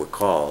fire were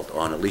called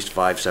on at least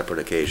 5 separate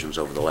occasions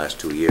over the last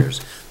 2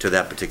 years to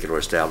that particular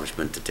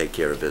establishment to take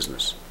care of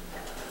business.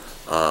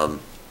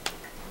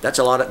 That's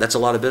a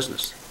lot of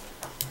business.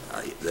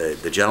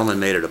 The gentleman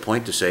made it a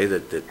point to say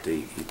that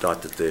he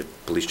thought that the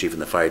police chief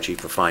and the fire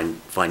chief were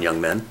fine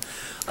young men.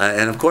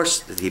 And of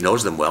course, he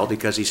knows them well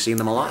because he's seen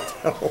them a lot.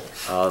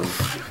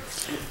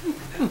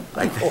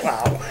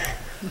 Wow.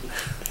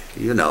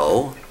 You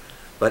know,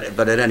 but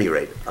at any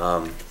rate,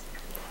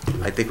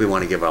 I think we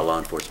want to give our law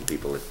enforcement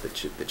people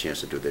the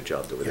chance to do their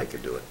job the way they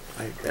can do it.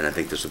 And I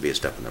think this will be a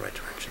step in the right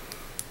direction.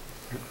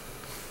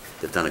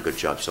 They've done a good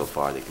job so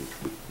far.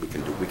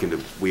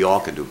 We all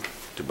can do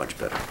much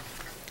better.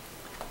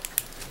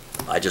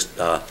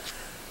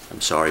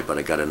 I'm sorry, but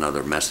I got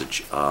another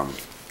message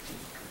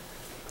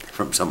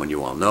from someone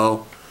you all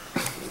know.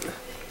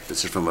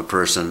 This is from a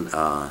person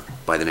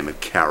by the name of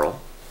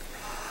Carol,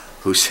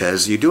 who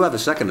says, you do have a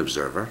second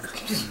observer,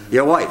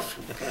 your wife,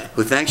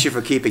 who thanks you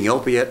for keeping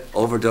opiate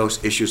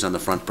overdose issues on the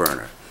front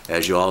burner.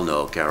 As you all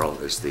know, Carol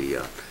is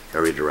the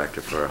area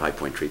director for High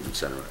Point Treatment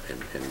Center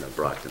in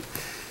Brockton.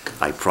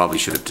 I probably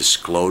should have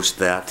disclosed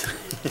that,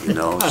 you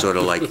know, sort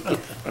of like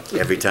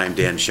every time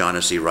Dan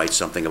Shaughnessy writes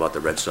something about the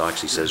Red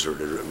Sox, he says,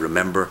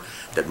 remember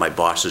that my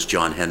boss is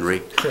John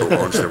Henry, who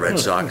owns the Red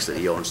Sox, that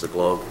he owns the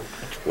Globe.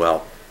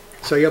 Well,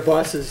 So your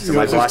boss is... so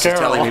my boss is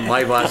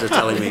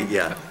telling me,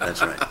 yeah,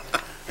 that's right.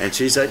 And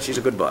she's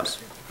a good boss.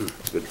 She's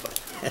a good boss.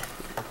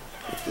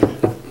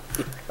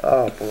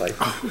 Oh, boy.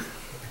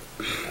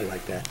 I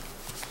like that.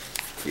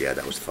 Yeah,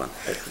 that was fun.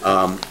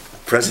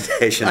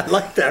 Presentation. I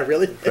like that,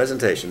 really.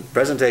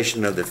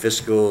 Presentation of the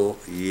fiscal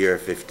year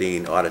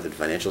 15 audited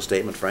financial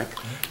statement, Frank?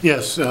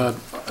 Yes,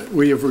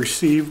 we have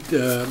received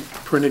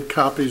printed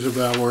copies of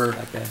our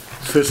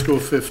fiscal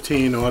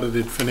 15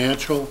 audited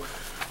financial.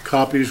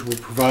 Copies were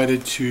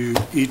provided to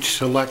each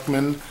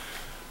selectman.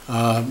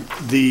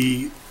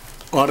 The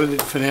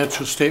audited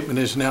financial statement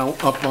is now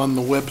up on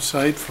the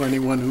website for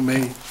anyone who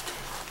may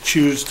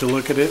choose to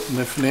look at it, and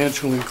the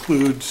financial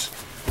includes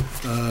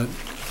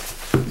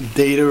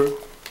data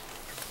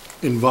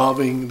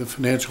involving the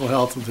financial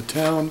health of the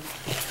town.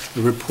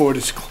 The report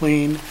is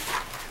clean.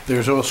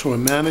 There's also a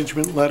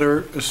management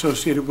letter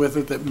associated with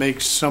it that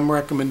makes some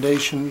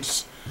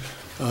recommendations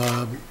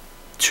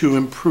to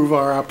improve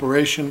our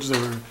operations.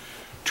 There are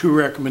 2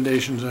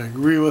 recommendations I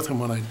agree with and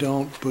one I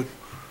don't, but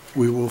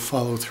we will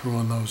follow through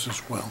on those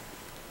as well.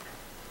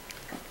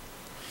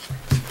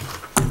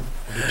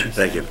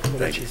 Thank you. What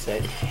did she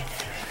say?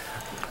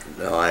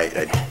 No,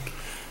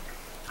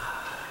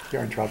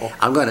 You're in trouble.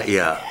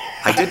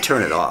 I did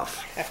turn it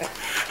off.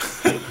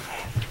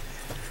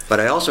 But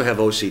I also have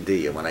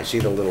OCD, and when I see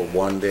the little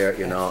 1 there,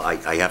 you know,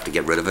 I have to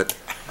get rid of it.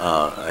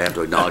 I have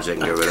to acknowledge I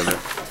can get rid of it.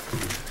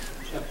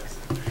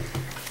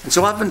 And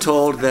so I've been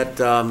told that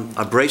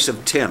a brace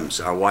of Tims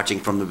are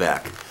watching from the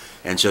back,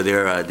 and so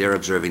they're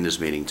observing this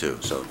meeting too.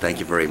 So thank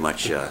you very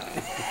much,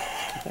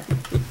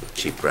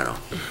 Chief Breno.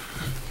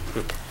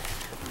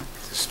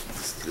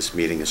 This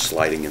meeting is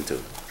sliding into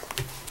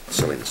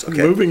silliness.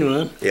 Okay. Moving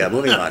on. Yeah,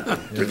 moving on.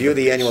 Review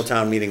the annual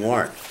town meeting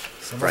warrant.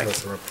 Some Frank. of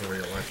us are up for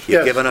re-election. You've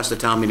Yes. given us the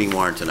town meeting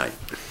warrant tonight.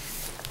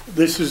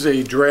 This is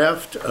a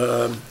draft.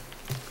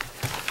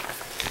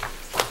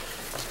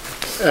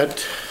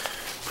 At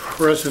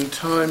present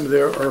time,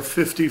 there are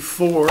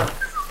 54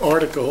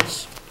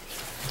 articles.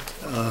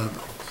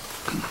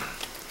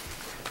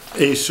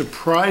 A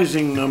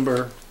surprising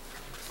number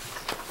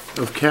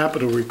of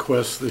capital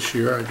requests this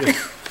year. I guess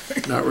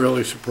not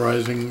really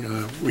surprising.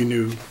 We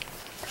knew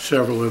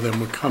several of them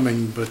were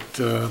coming, but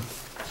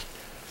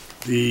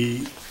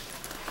the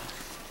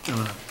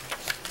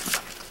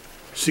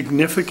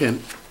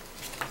significant,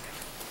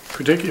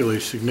 particularly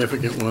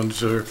significant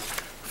ones are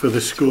for the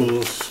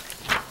schools,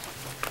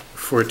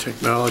 for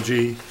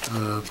technology.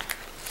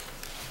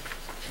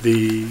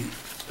 The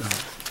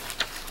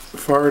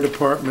fire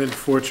department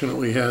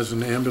fortunately has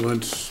an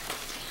ambulance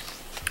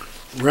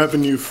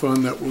revenue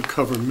fund that will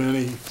cover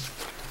many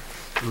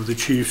of the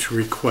chief's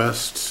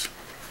requests.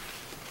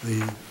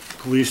 The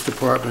police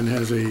department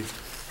has a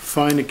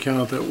fine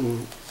account that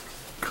will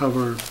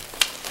cover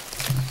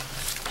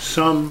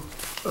some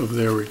of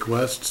their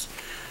requests,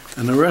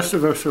 and the rest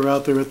of us are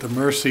out there at the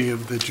mercy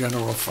of the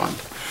general fund.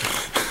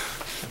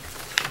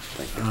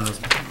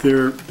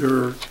 There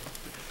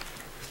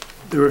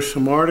are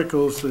some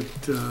articles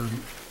that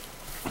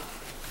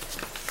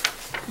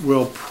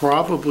we'll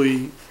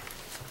probably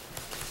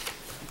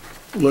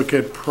look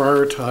at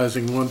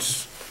prioritizing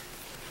once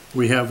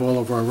we have all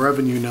of our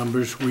revenue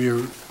numbers. We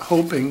are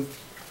hoping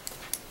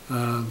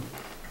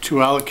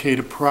to allocate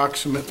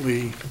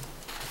approximately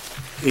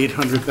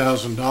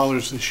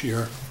 $800,000 this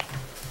year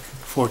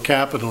for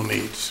capital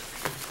needs.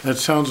 That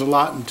sounds a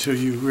lot until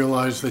you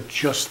realize that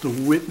just the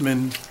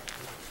Whitman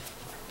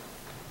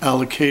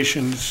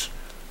allocations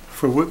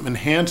for Whitman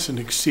Hanson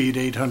exceed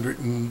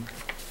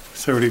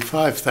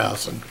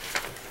 $835,000.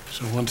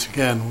 So once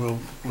again,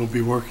 we'll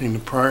be working to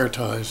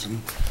prioritize,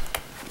 and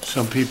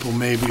some people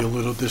may be a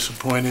little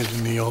disappointed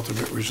in the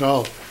ultimate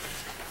result.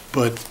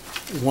 But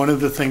one of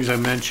the things I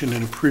mentioned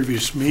in a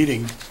previous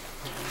meeting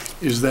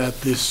is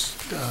that this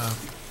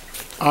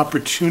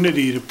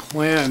opportunity to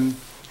plan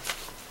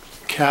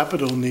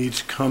capital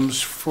needs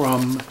comes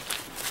from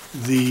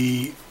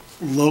the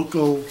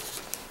local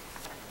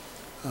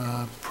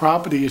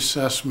property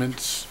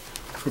assessments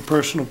for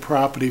personal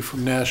property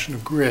from National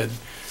Grid.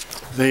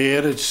 They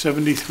added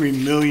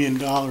 $73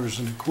 million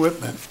in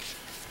equipment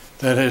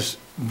that has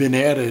been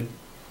added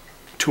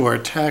to our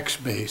tax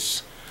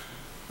base.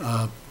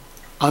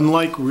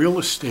 Unlike real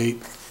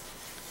estate,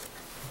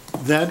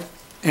 that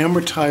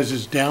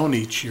amortizes down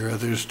each year.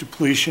 There's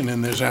depletion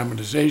and there's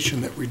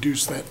amortization that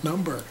reduce that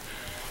number.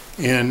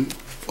 And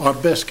our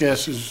best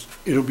guess is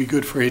it'll be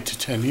good for 8 to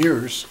 10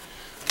 years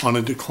on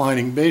a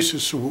declining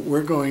basis. So what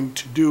we're going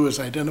to do is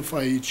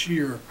identify each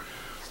year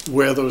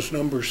where those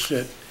numbers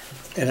sit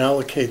and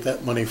allocate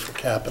that money for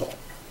capital.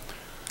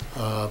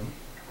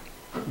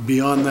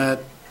 Beyond that,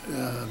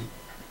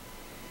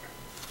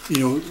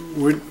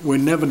 we're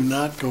never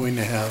not going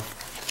to have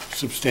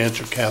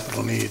substantial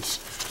capital needs.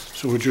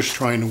 So we're just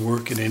trying to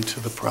work it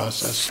into the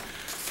process.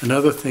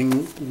 Another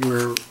thing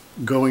we're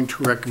going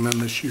to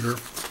recommend this year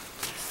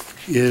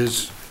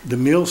is the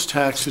meals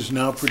tax is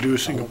now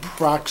producing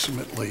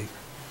approximately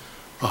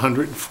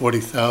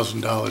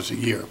 $140,000 a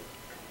year.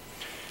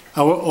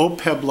 Our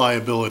OPEB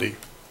liability,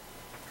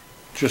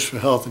 just for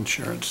health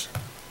insurance,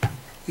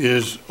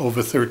 is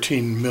over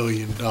 $13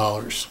 million.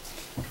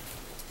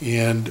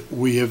 And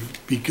we have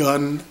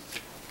begun,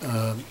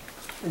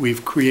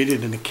 we've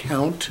created an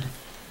account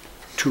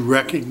to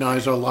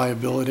recognize our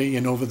liability,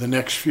 and over the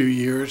next few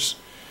years,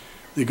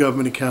 the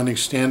Government Accounting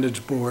Standards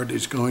Board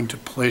is going to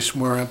place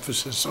more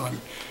emphasis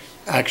on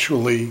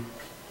actually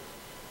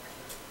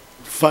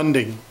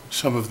funding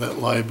some of that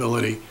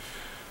liability.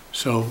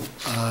 So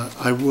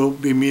I will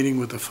be meeting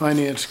with the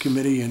Finance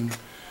Committee, and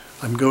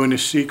I'm going to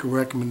seek a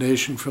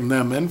recommendation from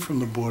them and from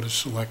the Board of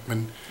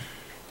Selectmen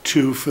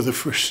to, for the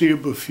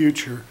foreseeable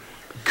future,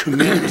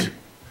 commit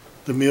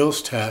the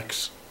meals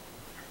tax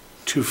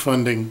to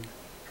funding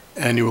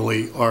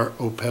annually our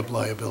OPEB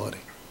liability.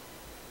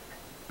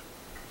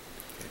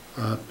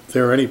 If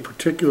there are any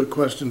particular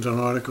questions on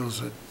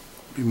articles, I'd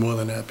be more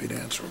than happy to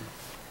answer them.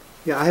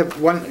 Yeah, I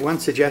have one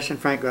suggestion,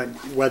 Frank,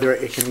 whether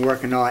it can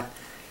work or not.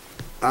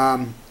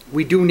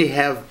 We do need to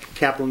have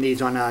capital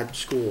needs on our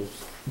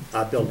schools,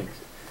 our buildings,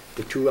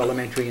 the 2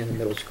 elementary and the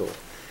middle school.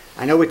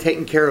 I know we're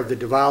taking care of the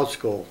Duval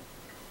School.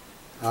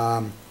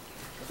 The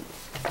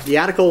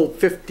Article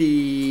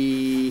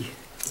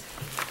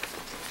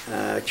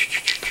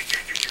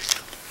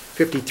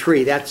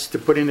 53, that's to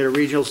put into the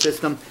regional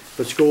system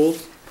for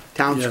schools,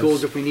 town Yes.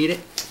 schools if we need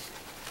it.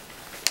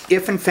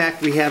 If in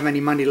fact we have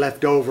any money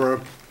left over,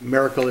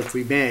 miracle if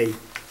we may,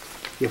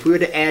 if we were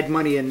to add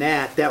money in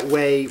that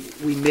way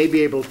we may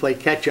be able to play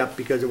catch up,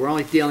 because we're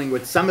only dealing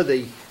with some of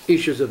the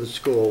issues of the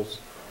schools.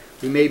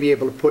 We may be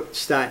able to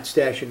start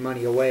stashing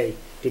money away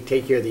to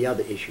take care of the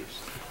other issues,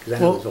 because I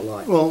know there's a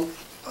lot. Well,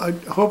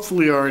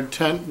 hopefully our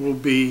intent will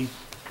be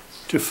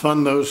to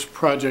fund those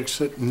projects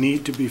that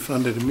need to be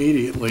funded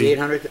immediately. The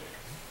 800?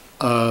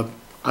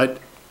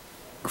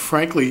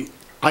 Frankly,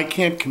 I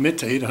can't commit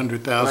to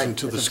 $800,000 Right,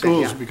 to the that's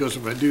schools, okay, yeah. because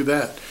if I do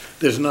that,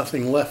 there's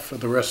nothing left for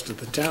the rest of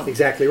the town.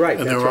 Exactly right.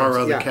 And That's there what are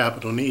I'm- other yeah.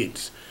 capital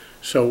needs.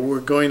 So we're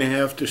going to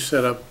have to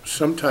set up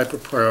some type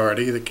of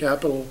priority. The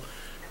capital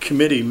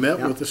committee met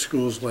Yeah. with the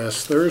schools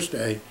last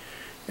Thursday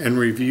and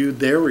reviewed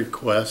their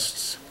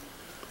requests.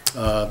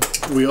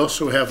 We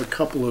also have a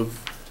couple of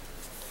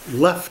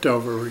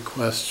leftover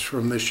requests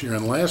from this year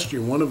and last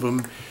year. One of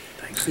them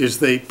is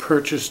they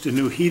purchased a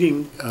new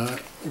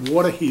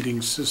water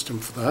heating system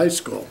for the high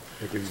school.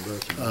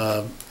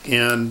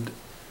 And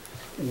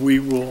we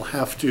will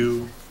have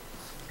to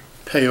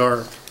pay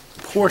our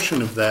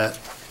portion of that,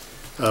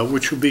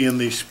 which will be in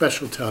the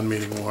special town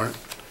meeting warrant.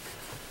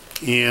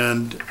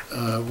 And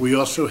we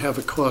also have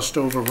a cost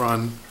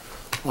overrun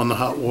on the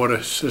hot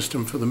water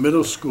system for the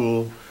middle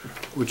school,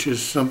 which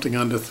is something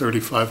under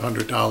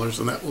 $3,500,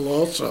 and that will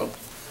also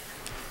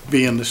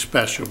be in the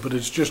special. But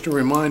it's just a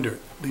reminder,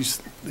 these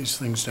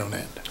things don't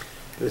end.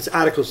 It's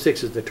Article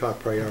 6 is the top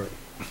priority.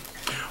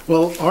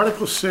 Well,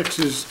 Article 6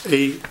 is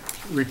a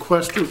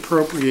request to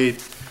appropriate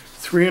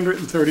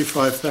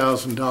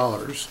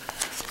 $335,000.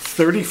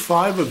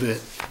 35 of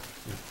it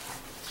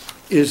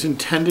is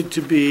intended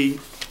to be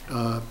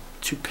to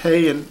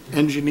pay an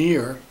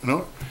engineer,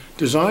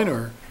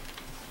 designer,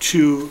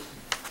 to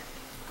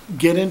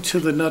get into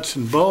the nuts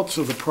and bolts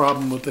of the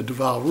problem with the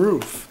Duval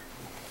roof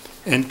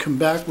and come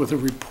back with a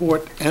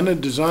report and a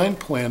design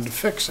plan to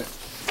fix it.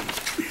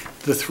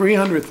 The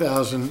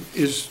 $300,000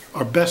 is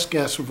our best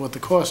guess of what the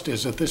cost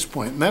is at this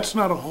point, and that's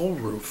not a whole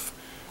roof.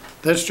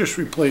 That's just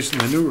replacing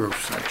the new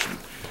roof section.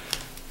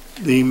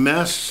 The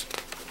Mass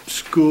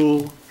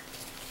School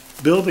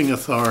Building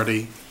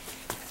Authority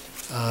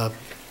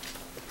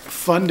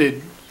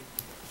funded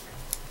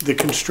the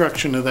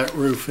construction of that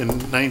roof in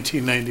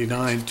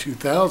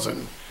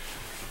 1999-2000,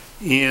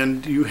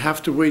 and you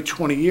have to wait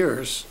 20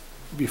 years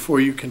before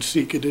you can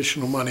seek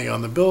additional money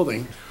on the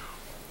building.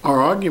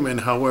 Our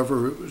argument,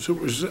 however, it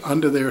was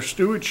under their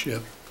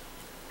stewardship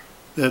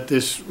that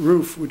this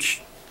roof,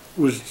 which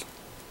was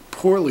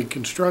poorly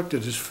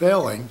constructed, is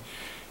failing,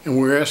 and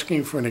we're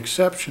asking for an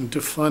exception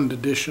to fund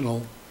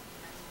additional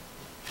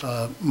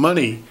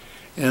money.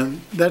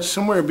 And that's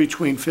somewhere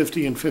between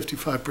 50 and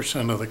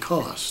 55% of the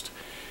cost.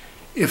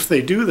 If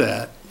they do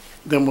that,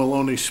 then we'll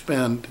only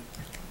spend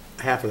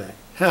Half of that.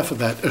 half of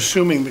that,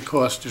 assuming the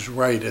cost is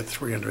right at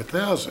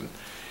 300,000.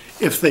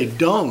 If they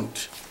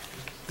don't,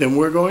 then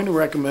we're going to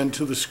recommend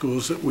to the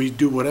schools that we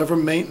do whatever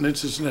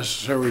maintenance is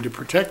necessary to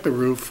protect the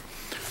roof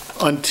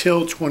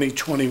until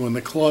 2020 when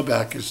the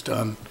clawback is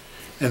done,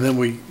 and then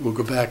we will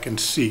go back and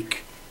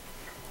seek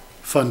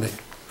funding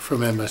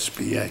from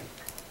MSBA.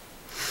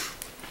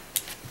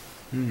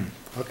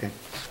 Okay.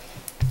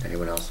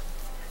 Anyone else?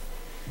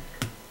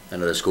 I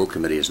know the school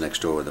committee is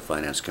next door with the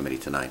finance committee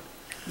tonight.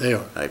 They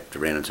are. I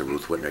ran into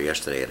Ruth Whitner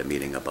yesterday at a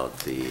meeting about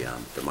the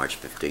March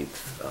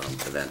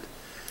 15th event.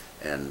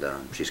 And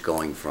she's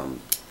going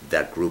from,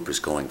 that group is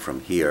going from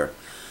here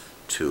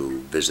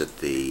to visit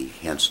the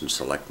Hanson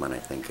Selectmen, I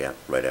think,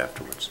 right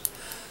afterwards.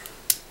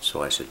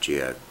 So I said,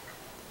 gee, I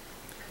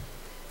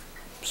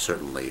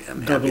certainly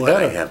am happy Double that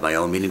I header. have my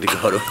own meeting to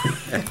go to.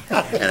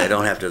 And I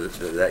don't have to,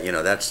 that, you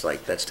know, that's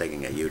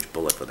taking a huge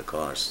bullet for the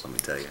cost, let me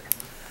tell you.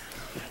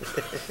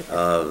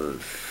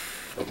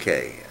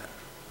 Okay,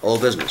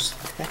 old business.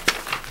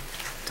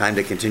 Time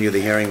to continue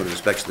the hearing with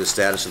respect to the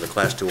status of the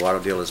Class 2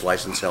 auto dealer's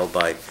license held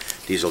by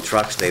Diesel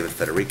Trucks, David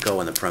Federico,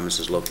 and the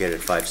premises located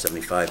at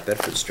 575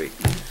 Bedford Street.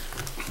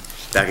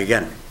 Back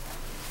again.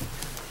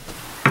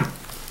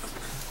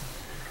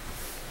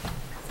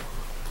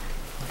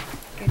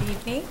 Good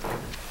evening.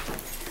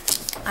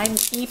 I'm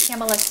E.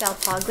 Pamela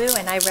Salpaglu,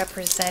 and I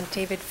represent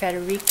David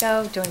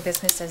Federico, doing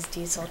business as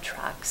Diesel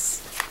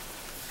Trucks.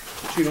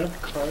 Do you have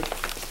the card?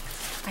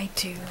 I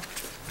do.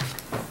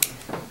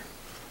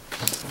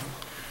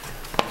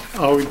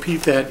 I'll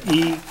repeat that,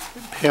 E.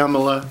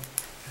 Pamela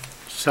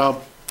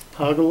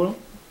Salpaglu.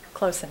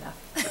 Close enough.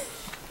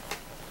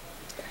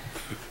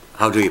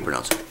 How do you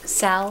pronounce it?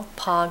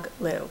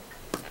 Salpaglu.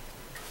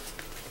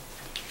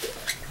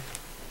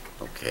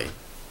 Okay,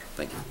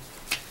 thank you.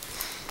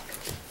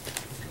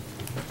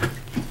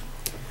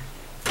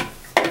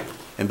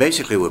 And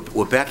basically,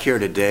 we're back here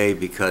today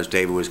because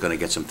David was going to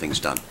get some things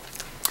done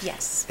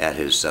Yes. at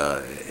his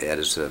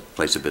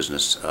place of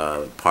business.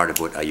 Part of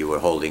what you were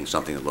holding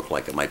something that looked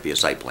like it might be a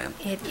site plan.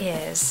 It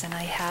is, and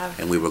I have.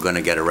 And we were going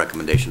to get a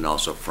recommendation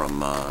also from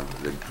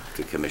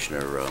the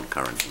Commissioner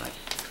Curran tonight.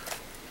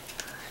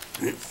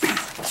 So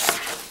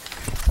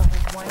I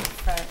have one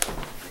for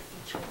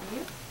each of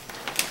you.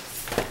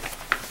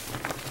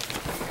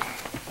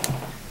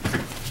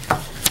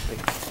 Thank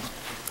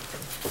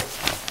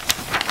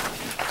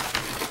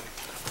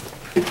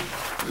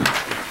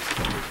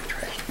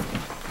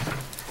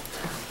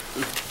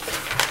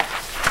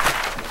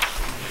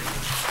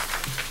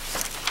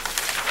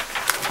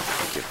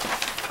you.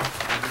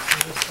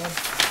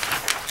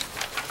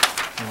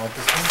 You want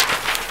this one?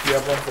 You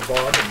have one for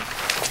Bob and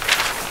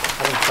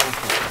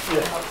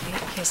Okay,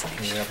 here's an you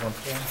extra. have one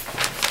for him?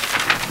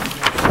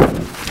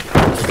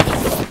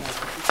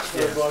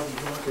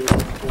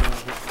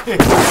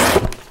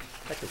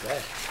 Heck is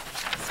that?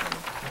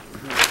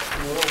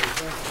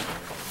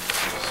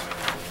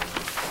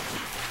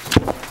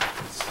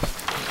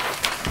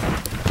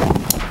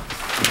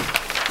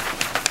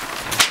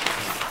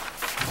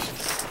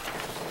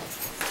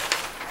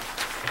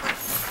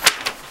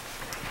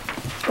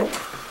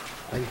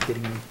 Are you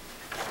kidding me?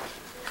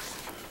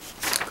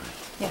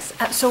 Yes,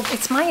 so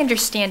it's my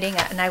understanding,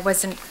 and I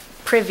wasn't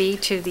privy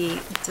to the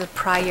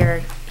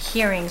prior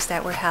hearings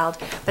that were held,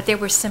 but there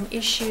were some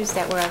issues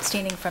that were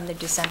outstanding from the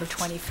December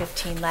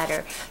 2015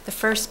 letter. The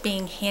first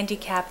being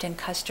handicapped and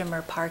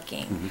customer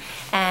parking.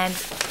 And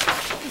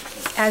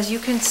as you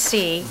can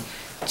see,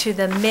 to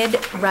the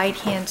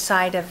mid-right-hand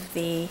side of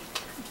the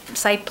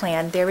site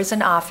plan, there is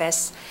an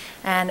office,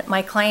 and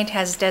my client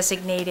has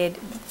designated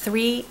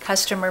 3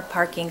 customer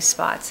parking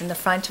spots in the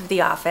front of the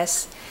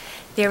office.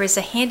 There is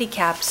a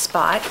handicap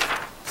spot,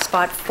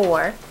 spot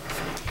 4,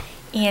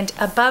 and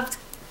above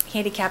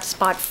handicap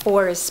spot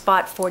 4 is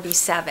spot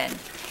 47.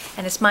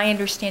 And it's my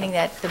understanding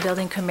that the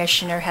building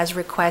commissioner has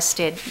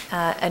requested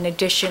an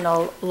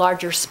additional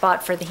larger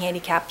spot for the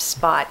handicap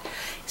spot.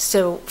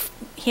 So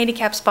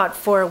handicap spot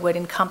 4 would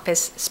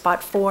encompass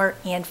spot 4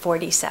 and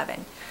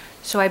 47.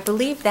 So I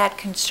believe that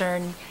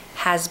concern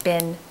has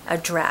been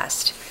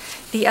addressed.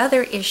 The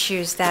other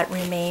issues that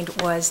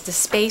remained was the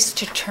space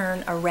to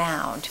turn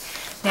around.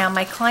 Now,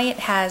 my client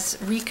has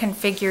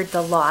reconfigured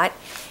the lot,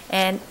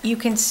 and you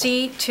can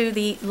see to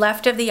the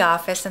left of the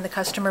office and the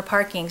customer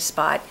parking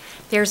spot,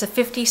 there's a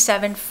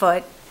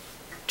 57-foot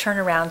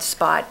turnaround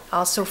spot.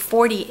 Also,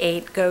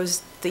 48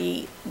 goes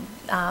the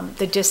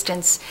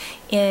distance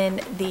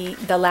in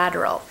the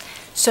lateral.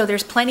 So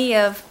there's plenty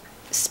of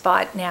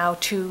spot now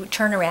to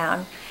turn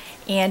around,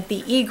 and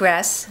the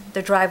egress,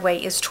 the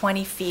driveway, is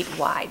 20 feet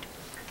wide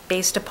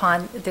based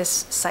upon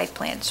this site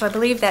plan. So I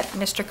believe that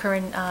Mr.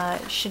 Curran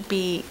should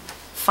be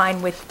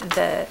fine with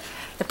the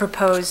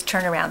proposed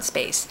turnaround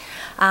space.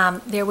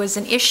 There was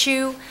an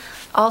issue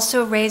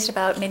also raised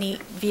about many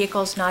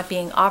vehicles not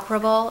being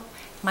operable.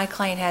 my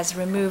client has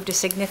removed a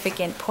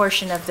significant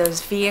portion of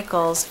those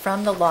vehicles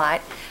from the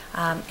lot,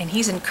 and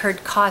he's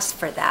incurred costs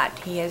for that.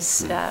 He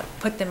has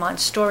put them on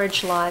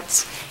storage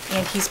lots,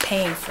 and he's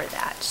paying for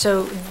that.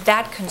 So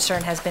that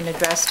concern has been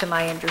addressed to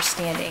my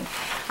understanding.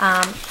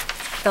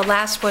 The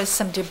last was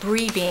some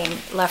debris being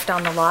left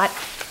on the lot,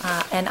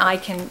 and I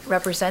can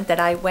represent that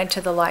I went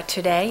to the lot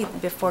today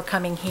before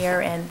coming here,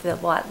 and the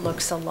lot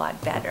looks a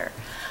lot better.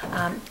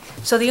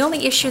 So the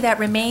only issue that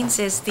remains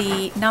is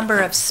the number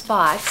of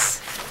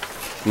spots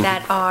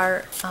that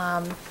are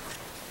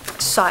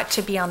sought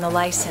to be on the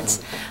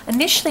license.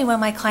 Initially, when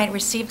my client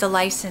received the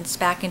license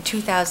back in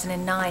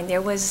 2009,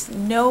 there was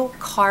no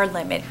car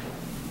limit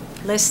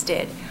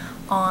listed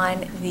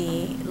on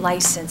the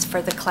license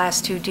for the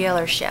Class 2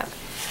 dealership.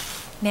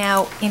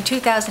 Now, in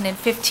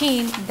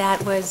 2015,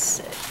 that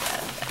was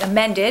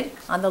amended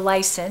on the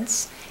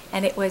license,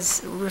 and it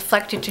was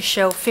reflected to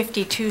show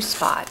 52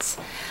 spots.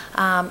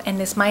 And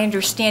it's my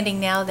understanding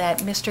now that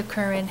Mr.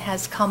 Curran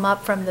has come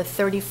up from the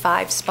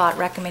 35-spot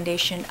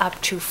recommendation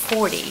up to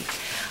 40.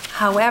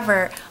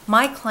 However,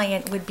 my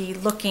client would be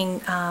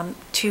looking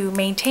to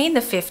maintain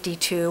the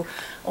 52,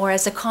 or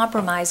as a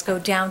compromise, go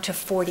down to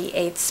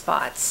 48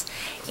 spots.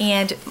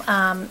 And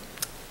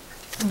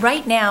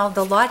right now,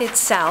 the lot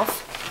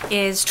itself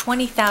is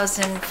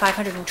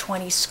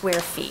 20,520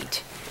 square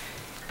feet.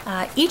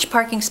 Each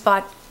parking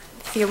spot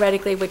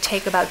theoretically would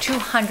take about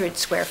 200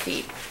 square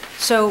feet.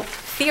 So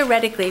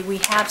theoretically, we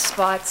have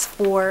spots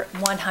for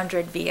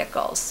 100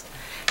 vehicles.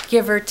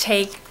 Give or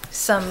take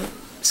some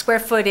square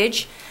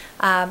footage,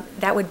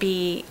 that would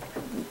be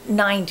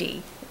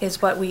 90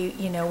 is what we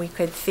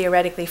could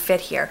theoretically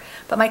fit here.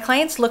 But my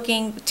client's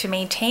looking to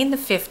maintain the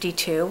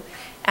 52.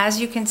 As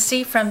you can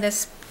see from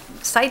this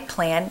site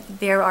plan,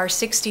 there are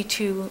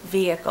 62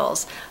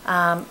 vehicles.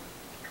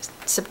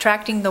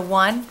 Subtracting the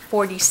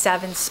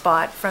 147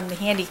 spot from the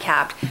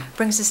handicapped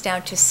brings us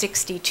down to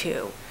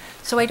 62.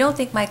 So I don't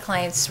think my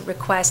client's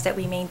request that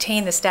we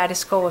maintain the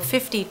status quo of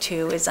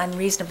 52 is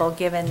unreasonable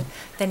given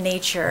the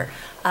nature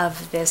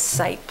of this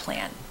site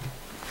plan.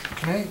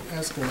 Can I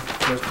ask a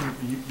question?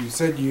 You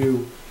said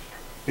you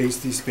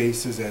based these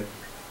spaces at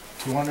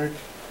 200?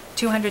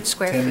 200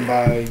 square 10 feet.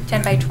 by?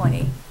 10 by 20.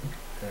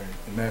 Okay.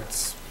 And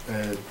that's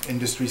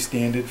industry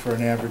standard for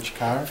an average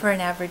car? For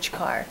an average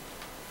car.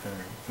 Okay.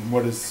 And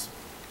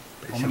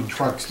how many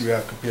trucks do you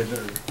have compared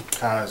to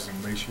cars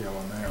and ratio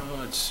on that?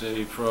 I'd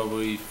say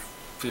probably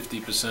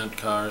 50%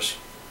 cars.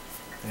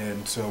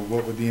 And so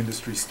what would the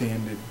industry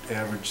standard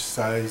average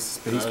size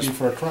space be Cars.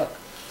 for a truck?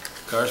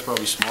 Cars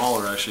probably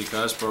smaller, actually.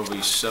 Cars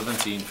probably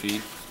 17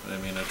 feet. I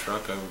mean, a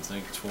truck, I would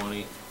think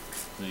 20,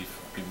 maybe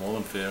be more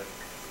than fair.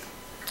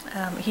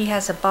 He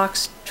has a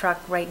box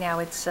truck right now.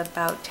 It's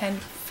about 10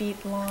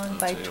 feet long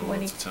by I'll tell you what,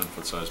 20. it's a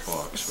 10-foot size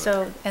box. but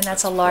So, and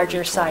that's a probably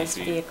larger 20 size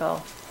feet.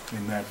 vehicle.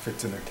 And that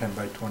fits in a 10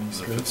 by 20 If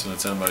space? it's in a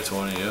 10 by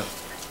 20, yeah.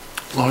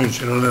 As long as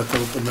you don't have to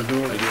open the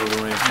door. I do have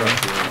a range truck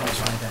here.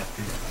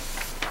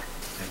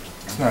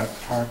 It's not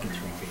parking.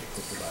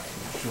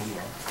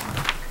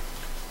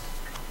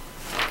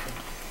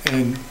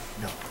 And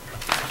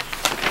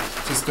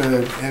just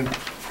and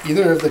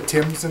either of the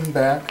Tims in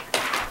back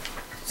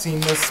seen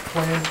this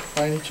plan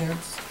by any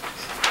chance?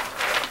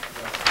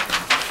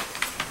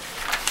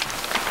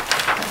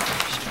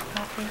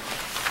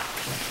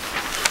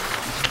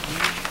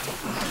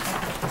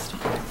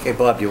 Okay,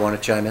 Bob, do you want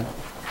to chime in?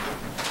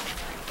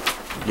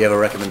 Do you have a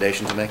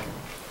recommendation to make?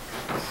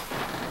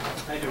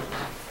 I do.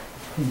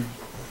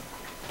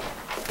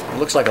 It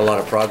looks like a lot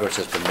of progress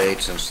has been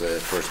made since the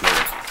first meeting.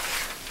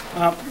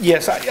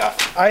 Yes,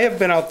 I have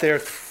been out there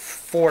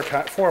 4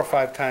 or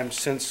 5 times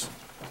since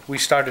we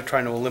started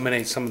trying to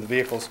eliminate some of the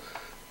vehicles.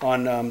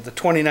 On the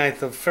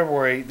 29th of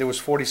February, there was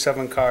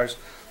 47 cars.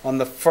 On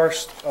the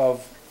 1st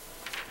of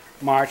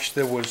March,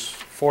 there was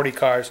 40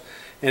 cars.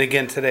 And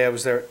again, today I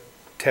was there at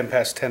 10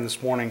 past 10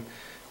 this morning,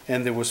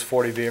 and there was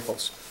 40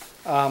 vehicles.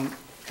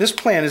 This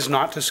plan is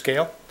not to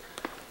scale.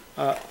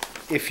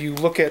 If you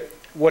look at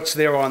what's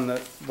there on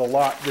the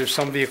lot, there's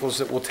some vehicles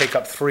that will take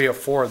up 3 or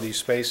 4 of these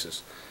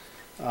spaces.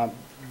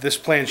 This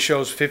plan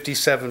shows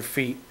 57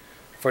 feet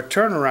for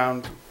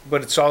turnaround,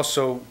 but it's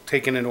also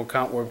taken into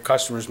account where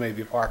customers may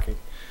be parking.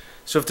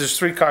 So if there's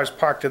 3 cars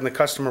parked in the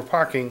customer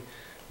parking,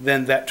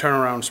 then that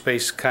turnaround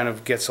space kind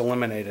of gets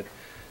eliminated.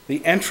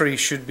 The entry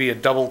should be a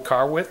double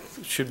car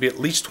width, should be at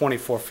least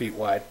 24 feet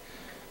wide.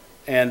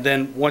 And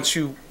then once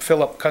you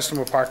fill up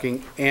customer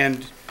parking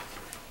and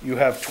you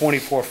have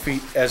 24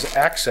 feet as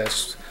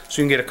access,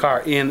 so you can get a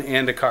car in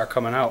and a car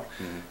coming out.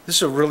 This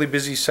is a really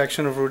busy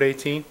section of Route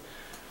 18.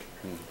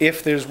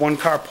 If there's one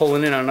car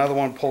pulling in, another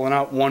one pulling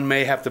out, one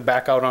may have to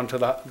back out onto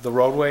the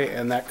roadway,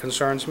 and that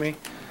concerns me.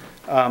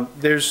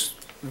 There's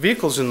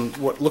vehicles in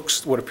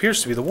what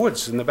appears to be the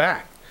woods in the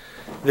back.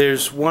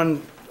 There's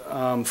one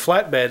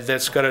flatbed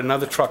that's got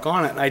another truck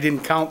on it, and I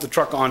didn't count the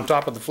truck on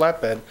top of the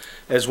flatbed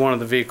as one of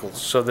the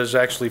vehicles. So there's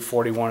actually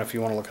 41 if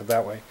you want to look at it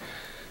that way.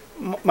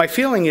 My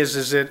feeling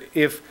is that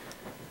if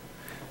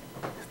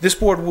this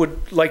board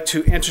would like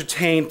to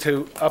entertain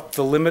to up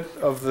the limit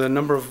of the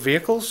number of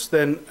vehicles,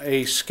 then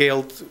a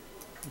scaled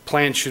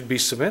plans should be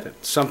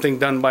submitted, something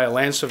done by a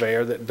land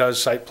surveyor that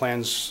does site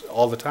plans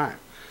all the time.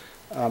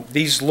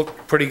 These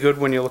look pretty good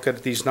when you look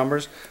at these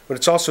numbers, but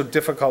it's also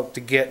difficult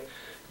to get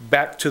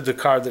back to the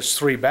car that's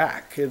 3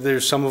 back.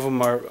 There's, some of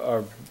them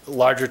are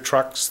larger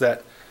trucks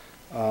that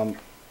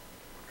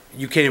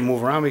you can't even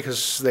move around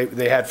because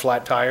they had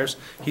flat tires.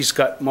 He's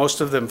got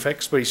most of them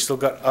fixed, but he's still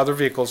got other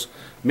vehicles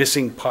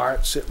missing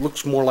parts. It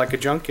looks more like a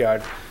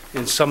junkyard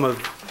in some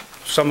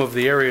of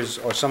the areas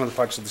or some of the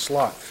parts of this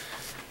lot.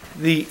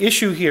 The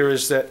issue here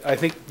is that I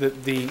think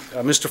that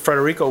Mr.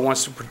 Federico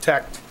wants to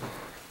protect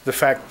the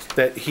fact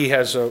that he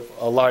has a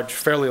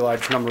fairly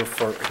large number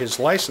for his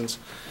license,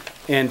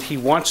 and he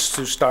wants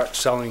to start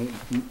selling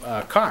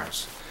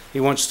cars. He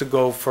wants to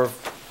go for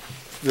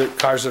the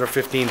cars that are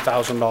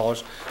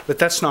 $15,000, but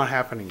that's not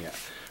happening yet.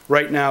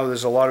 Right now,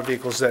 there's a lot of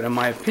vehicles that, in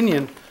my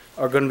opinion,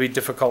 are going to be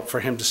difficult for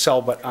him to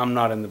sell, but I'm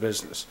not in the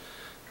business.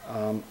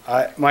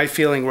 My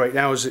feeling right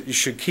now is that you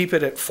should keep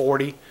it at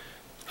 40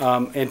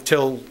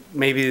 until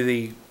maybe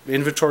the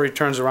inventory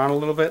turns around a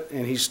little bit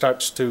and he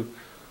starts to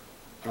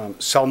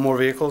sell more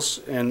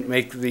vehicles and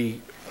make the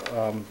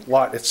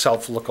lot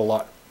itself look a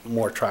lot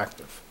more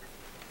attractive.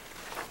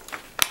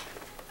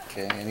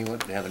 Okay, anyone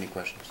have any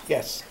questions?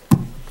 Yes.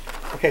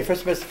 Okay,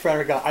 first, Mr.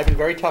 Federico, I've been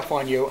very tough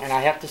on you, and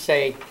I have to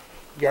say,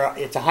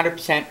 it's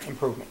 100%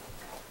 improvement.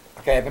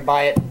 Okay, I've been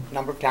by it a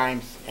number of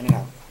times, in and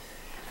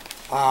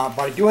out.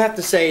 But I do have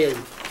to say, is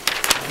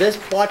this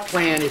plot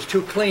plan is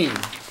too clean.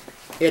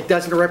 It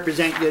doesn't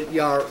represent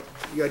your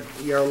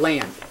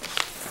land.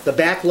 The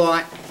back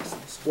lot,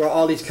 where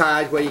all these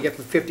cars, where you get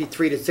from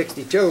 53 to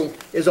 62,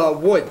 is all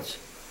woods.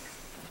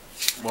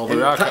 Well, And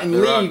there are cutting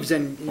there are- leaves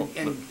and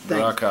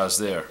there are things. cars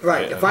there.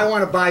 Right, if I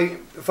want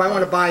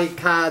to buy a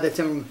car that's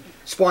in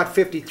spot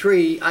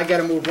 53, I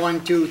gotta move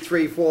 1, 2,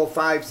 3, 4,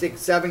 5,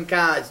 6, 7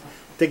 cars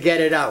to get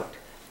it out.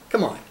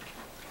 Come on.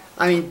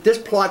 I mean, this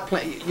plot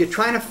plan, you're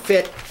trying to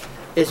fit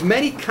as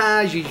many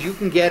cars as you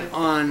can get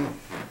on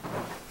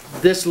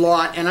this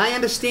lot, and I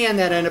understand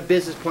that in a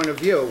business point of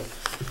view,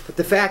 but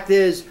the fact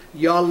is,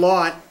 your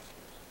lot,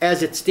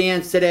 as it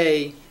stands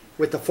today,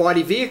 with the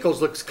 40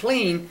 vehicles, looks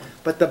clean,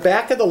 but the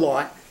back of the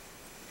lot,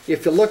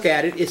 if you look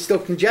at it, is still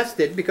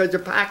congested because they're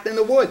parked in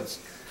the woods.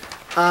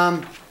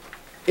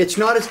 It's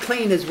not as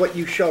clean as what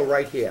you show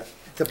right here,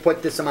 to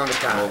put this amount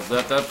of Well,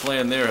 cars. that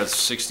plan there has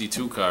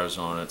 62 cars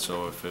on it,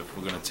 so if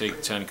we're gonna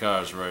take 10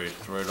 cars right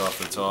off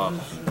the top,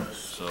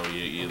 so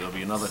there'll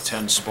be another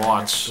 10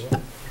 spots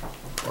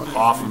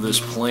off of this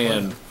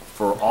plan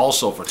for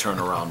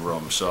turnaround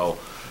room. So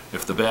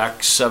if the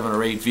back 7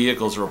 or 8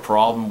 vehicles are a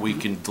problem, we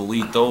can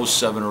delete those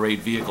 7 or 8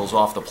 vehicles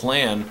off the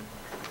plan.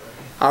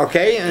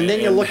 Okay, and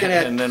then you're looking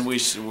at, And then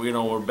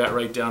we're bet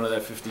right down to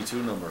that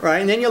 52 number. right,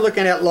 and then you're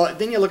looking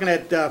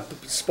at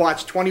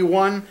spots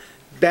 21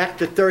 back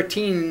to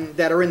 13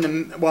 that are in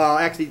the, well,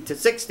 actually to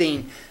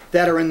 16,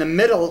 that are in the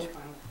middle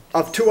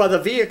of 2 other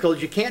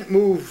vehicles. You can't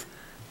move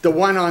the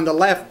one on the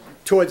left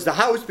towards the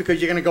house because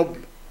you're gonna go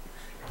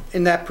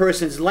in that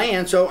person's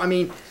land. So, I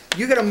mean,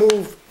 you gotta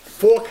move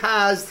 4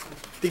 cars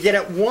to get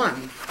at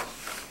 1.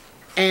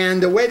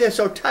 And the way they're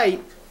so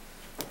tight,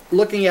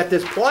 looking at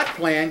this plot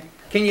plan,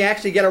 can you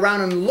actually get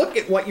around and look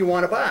at what you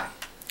want to buy?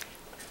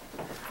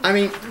 I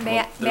mean, May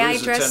I There is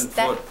a address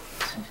that?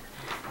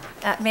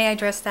 10-foot. May I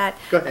address that?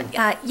 Go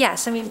ahead.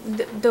 Yes, I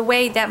mean, the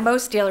way that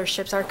most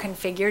dealerships are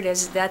configured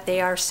is that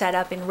they are set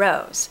up in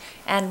rows.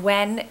 And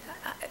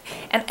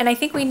and I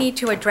think we need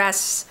to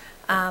address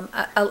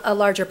a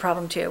larger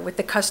problem too, with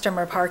the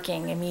customer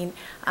parking. I mean,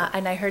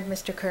 and I heard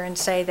Mr. Curran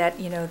say that,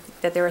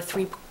 that there are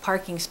 3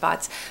 parking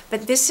spots,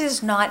 but this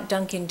is not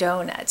Dunkin'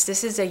 Donuts.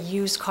 This is a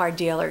used car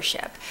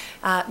dealership.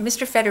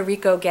 Mr.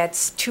 Federico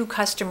gets 2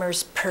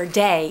 customers per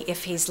day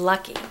if he's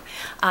lucky,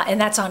 and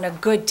that's on a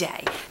good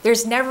day.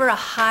 There's never a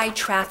high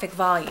traffic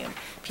volume.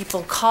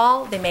 People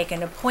call, they make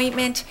an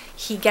appointment,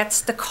 he gets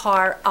the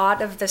car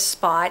out of the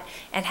spot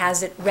and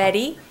has it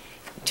ready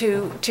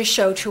to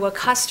show to a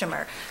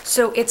customer.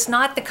 So it's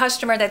not the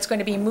customer that's going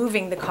to be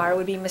moving the car, it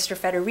would be Mr.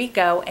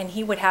 Federico, and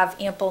he would have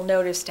ample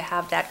notice to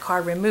have that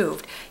car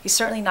removed. He's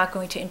certainly not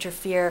going to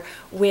interfere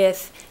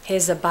with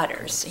his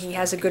abutters. He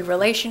has a good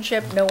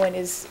relationship, no one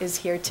is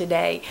here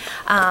today.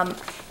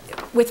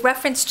 With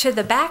reference to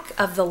the back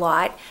of the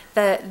lot,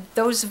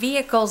 those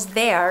vehicles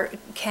there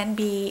can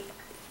be,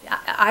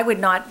 I would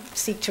not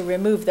seek to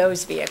remove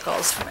those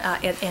vehicles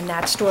in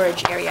that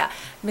storage area.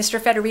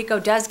 Mr. Federico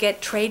does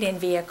get trade-in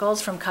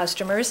vehicles from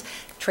customers.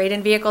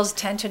 Trade-in vehicles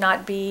tend to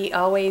not be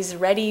always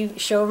ready,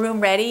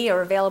 showroom ready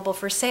or available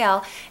for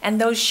sale,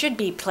 and those should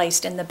be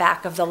placed in the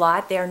back of the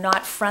lot. They are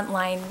not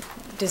frontline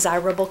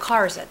desirable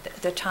cars at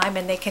the time,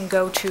 and they can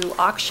go to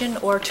auction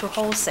or to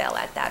wholesale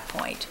at that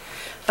point.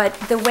 But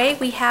the way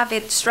we have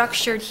it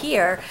structured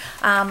here,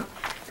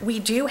 we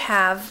do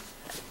have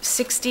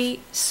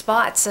 60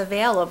 spots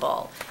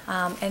available,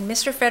 and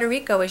Mr.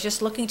 Federico is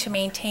just looking to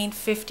maintain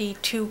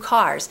 52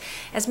 cars.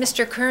 As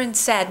Mr. Curran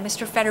said,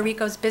 Mr.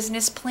 Federico's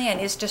business plan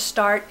is to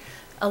start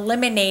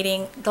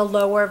eliminating the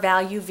lower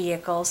value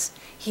vehicles.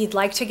 He'd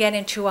like to get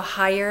into a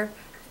higher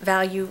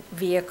value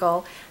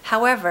vehicle.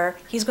 However,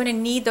 he's going to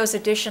need those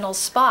additional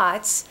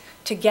spots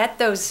to get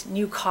those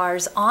new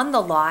cars on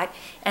the lot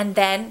and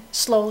then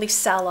slowly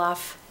sell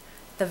off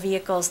the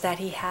vehicles that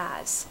he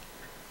has.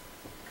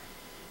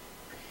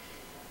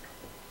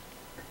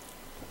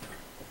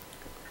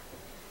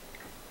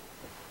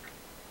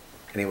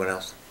 Anyone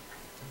else?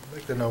 I'd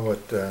like to know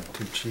what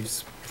two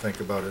chiefs think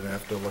about it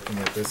after looking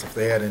at this, if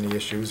they had any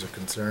issues or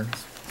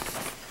concerns.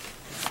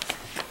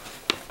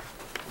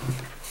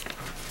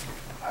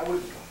 I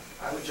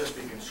would just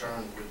be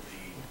concerned with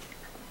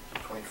the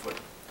 20-foot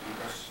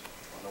egress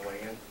on the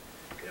way in.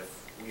 If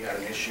we had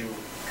an issue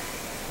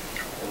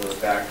in those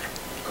back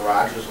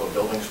garages or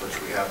buildings, which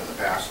we have in the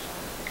past,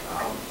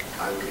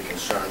 I would be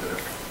concerned that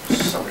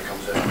if somebody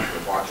comes in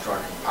with a box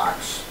truck and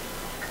parks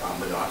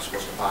where they're not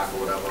supposed to park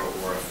or whatever,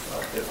 or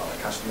if on a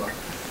customer,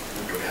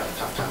 we would have a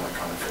tough time like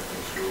trying to fit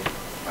things through.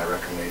 My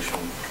recommendation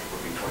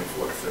would be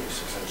 24 to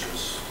 36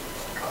 inches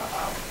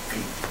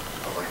feet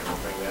of like an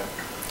opening there,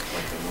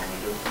 like they normally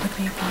do.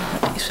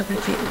 So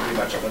would be, Pretty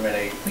much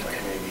eliminate like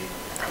maybe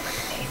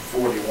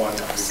 41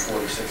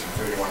 through 46 and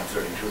 31 and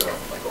 32 to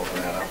like open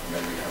that up, and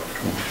then we have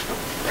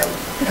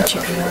would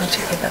you be willing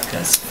to give up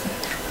this?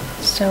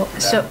 So,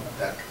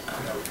 that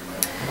would be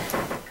my.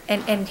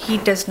 and he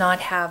does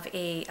not have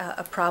a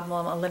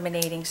problem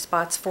eliminating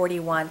spots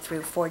 41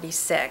 through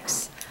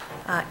 46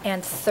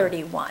 and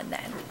 31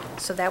 then.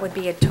 So that would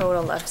be a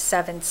total of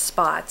 7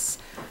 spots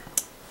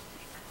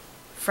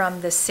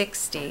from the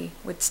 60,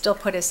 would still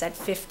put us at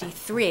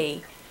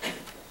 53.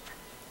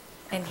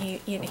 And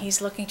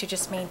he's looking to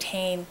just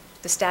maintain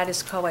the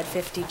status quo at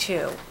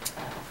 52.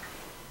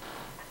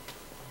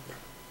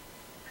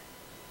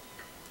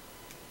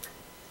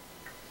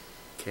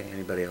 Okay,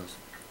 anybody else?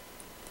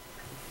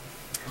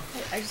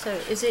 So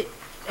is it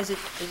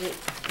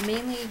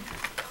mainly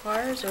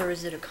cars, or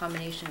is it a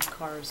combination of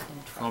cars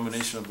and trucks?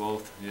 Combination of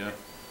both, yeah.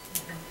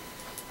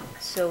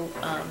 So,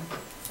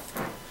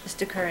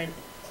 Mr. Curran,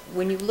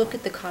 when you look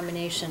at the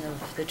combination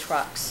of the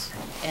trucks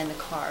and the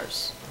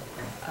cars,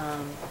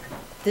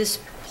 this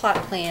plot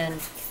plan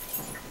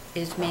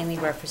is mainly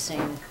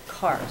referencing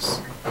cars.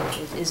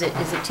 Is it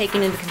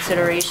taking into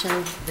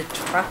consideration the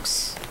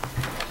trucks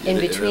in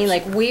It between? is.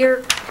 Like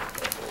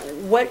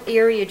what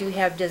area do you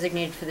have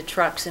designated for the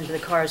trucks and for the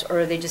cars,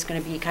 or are they just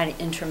going to be kind of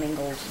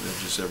intermingled? They're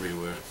just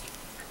everywhere.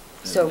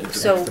 So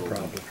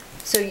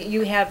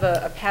you have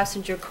a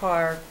passenger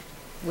car,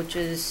 which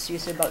is, you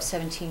said about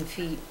 17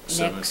 feet.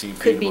 17 feet,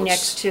 Could be about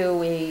next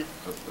to a A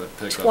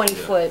pickup,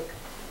 20-foot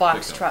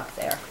box Pickup. truck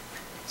there.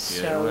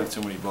 Yeah, I don't have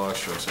too many box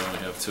trucks, I only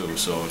have 2,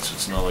 so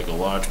it's not like a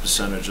large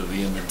percentage of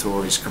the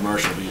inventory's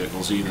commercial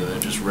vehicles either, they're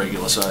just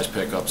regular sized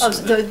pickups. Oh,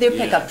 so they're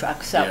Yeah. pickup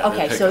trucks, so, Yeah, they're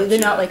okay, so pickups, they're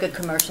not yeah. like a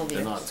commercial They're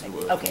vehicle? not too Okay,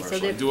 so commercial.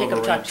 they're I do have a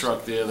pickup ramp trucks.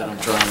 truck there that I'm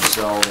Okay. trying to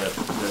sell that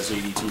has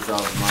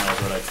 82,000 miles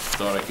that I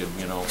thought I could,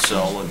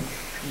 sell,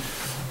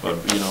 but,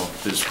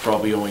 there's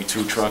probably only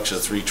 2 trucks or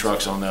 3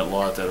 trucks on that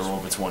lot that are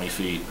over 20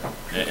 feet.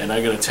 And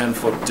I got a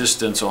 10-foot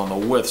distance on the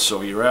width, so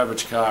your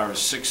average car is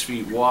 6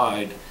 feet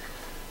wide.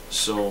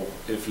 So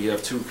if you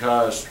have 2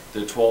 cars,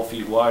 they're 12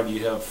 feet wide,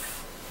 you have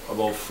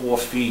about 4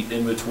 feet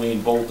in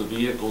between both the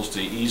vehicles to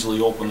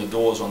easily open the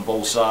doors on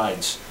both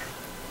sides.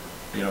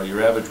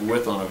 Your average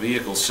width on a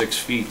vehicle is 6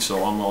 feet,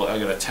 so I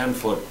got a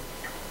 10-foot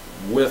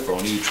width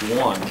on each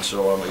one,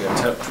 so I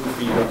got 2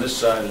 feet on this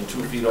side and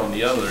 2 feet on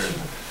the other. And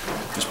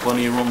there's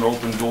plenty of room to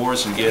open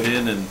doors and get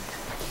in, and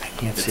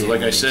it's,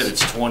 like I said,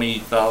 it's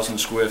 20,000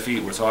 square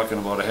feet. We're talking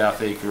about a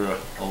half acre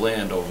of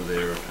land over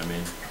there. I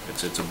mean,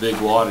 it's a big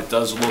lot. It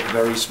does look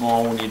very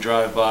small when you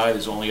drive by.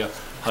 There's only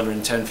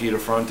 110 feet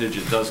of frontage.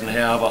 It doesn't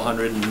have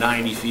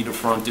 190 feet of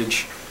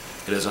frontage.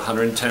 It has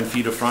 110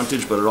 feet of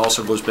frontage, but it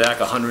also goes back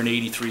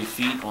 183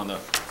 feet on the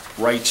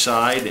right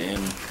side,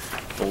 and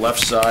the left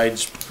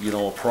side's,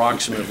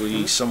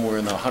 approximately somewhere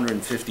in the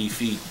 150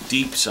 feet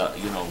deep side,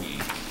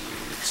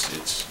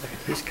 it's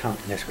He's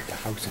counting this with the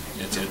house in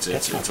it.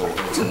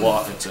 it's a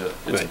lot, it's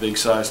a big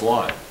sized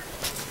lot.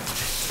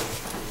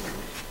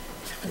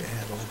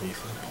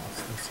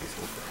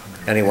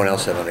 Anyone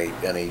else have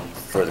any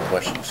further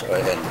questions,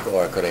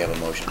 or could I have a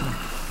motion?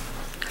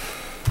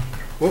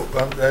 Well,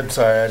 I'm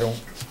sorry,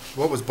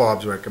 what was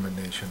Bob's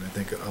recommendation? I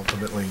think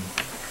ultimately,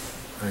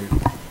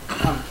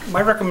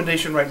 My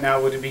recommendation right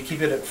now would be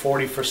keep it at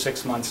 40 for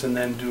 6 months and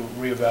then do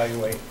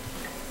reevaluate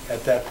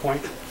at that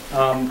point.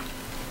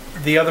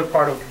 The other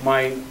part of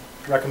my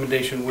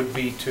recommendation would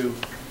be to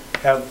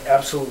have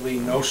absolutely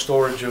no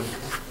storage of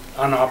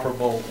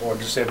unoperable or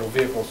disabled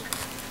vehicles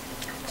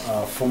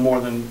for more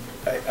than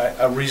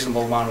a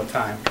reasonable amount of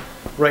time.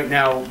 Right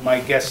now, my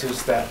guess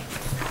is that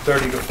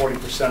 30 to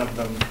 40% of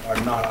them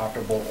are not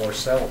operable or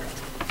sellable.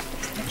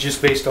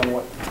 Just based on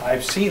what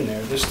I've seen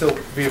there, there's still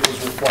vehicles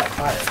with flat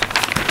tires.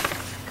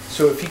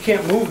 So if you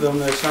can't move them,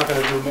 that's not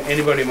going to do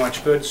anybody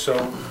much good.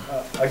 So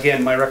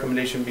again, my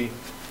recommendation would be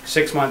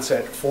 6 months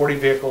at 40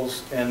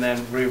 vehicles and then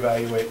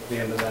reevaluate at the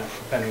end of that,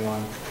 depending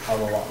on how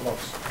the lot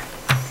looks.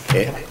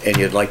 And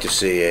you'd like to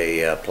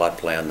see a plot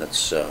plan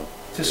that's To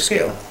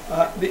scale.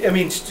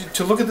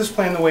 To look at this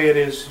plan the way it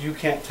is, you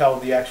can't tell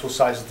the actual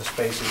size of the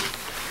spaces.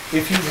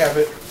 If you have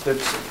it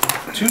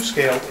that's to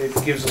scale,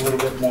 it gives a little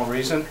bit more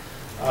reason.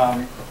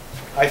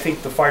 I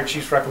think the fire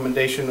chief's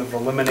recommendation of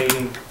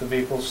eliminating the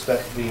vehicles that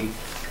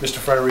Mr.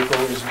 Federico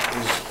is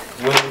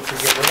willing to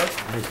get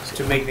rid of,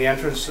 to make the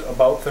entrance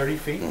about 30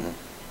 feet,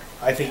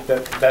 I think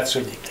that's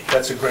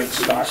a great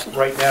start.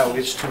 Right now,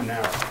 it's too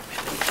narrow.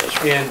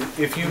 And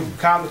if you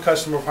count the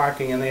customer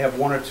parking and they have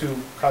 1 or 2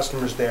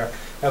 customers there,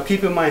 now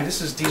keep in mind,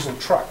 this is diesel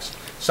trucks.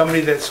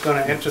 Somebody that's going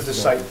to enter the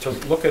site to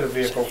look at a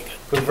vehicle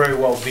could very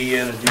well be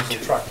in a diesel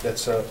truck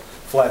that's a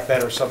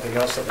flatbed or something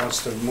else that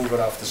wants to move it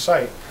off the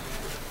site.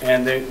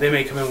 And they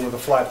may come in with a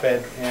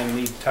flatbed and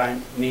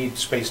need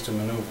space to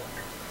maneuver.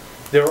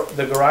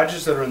 The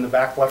garages that are in the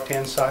back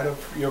left-hand side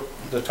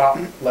of the top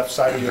left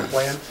side of your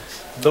plan,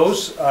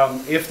 those,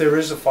 if there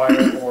is a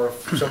fire or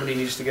if somebody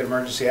needs to get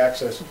emergency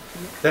access,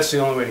 that's the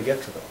only way to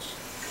get to those.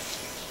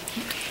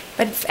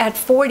 But at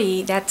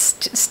 40,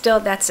 that's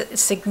a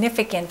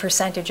significant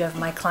percentage of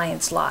my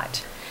client's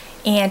lot.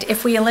 And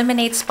if we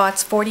eliminate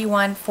spots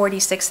 41,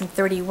 46, and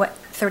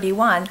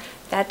 31,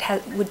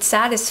 that would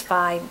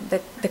satisfy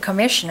the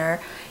commissioner.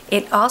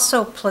 It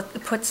also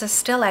puts us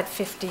still at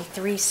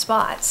 53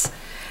 spots.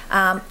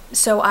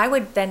 So I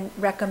would then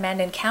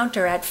recommend and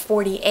counter at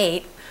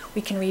 48.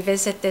 We can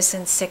revisit this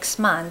in 6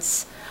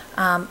 months.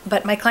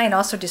 But my client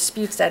also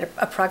disputes that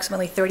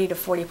approximately 30 to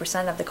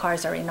 40% of the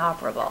cars are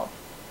inoperable.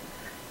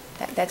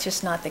 That's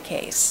just not the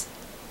case.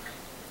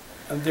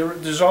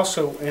 There's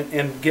also,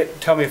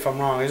 tell me if I'm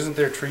wrong, isn't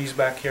there trees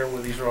back here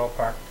where these are all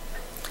parked?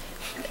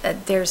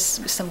 There's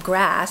some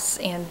grass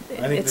and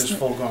I think there's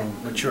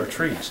full-grown mature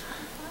trees.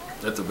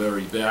 At the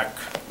very back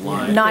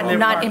line.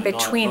 Not in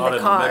between not the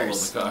in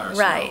cars. the middle of the cars.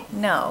 Right,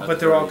 no. But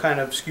they're all kind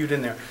of skewed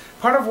in there.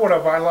 Part of what our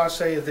bylaws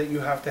say is that you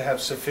have to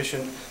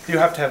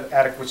have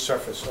adequate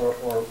surface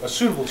or a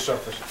suitable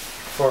surface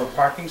for a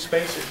parking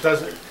space. It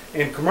doesn't,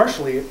 and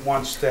commercially it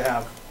wants to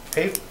have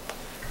pavement.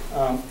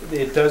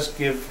 It does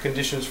give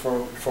conditions for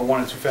 1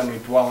 and 2 family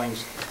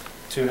dwellings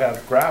to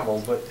have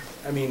gravel, but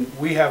I mean,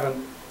 we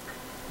haven't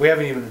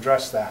even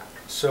addressed that.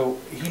 So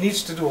he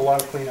needs to do a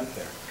lot of cleanup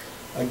there.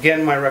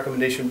 Again, my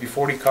recommendation would be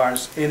 40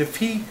 cars, and if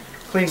he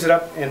cleans it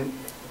up and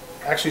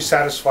actually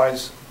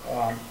satisfies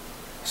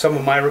some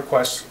of my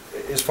requests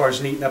as far as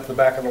neatening up the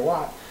back of the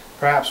lot,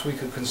 perhaps we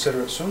could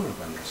consider it sooner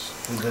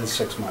than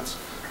 6 months.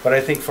 But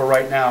I think for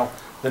right now,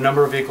 the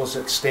number of vehicles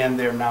that stand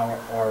there now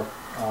are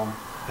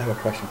I have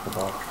a question for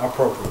Bob.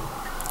 appropriate.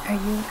 Are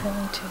you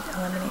going to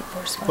eliminate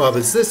 4 spots? Bob,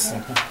 is this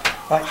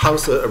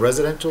house a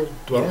residential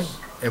dwelling? Yes.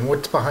 And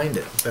what's behind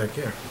it back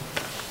here?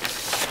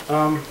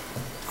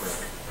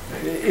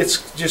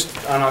 It's just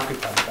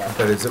unoccupied back.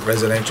 But is it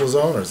residential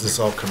zone or is this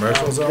all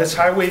commercial zone? It's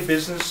highway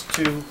business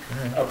to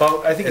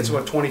about, I think it's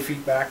about 20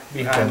 feet back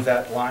behind Okay.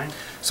 that line.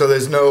 So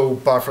there's no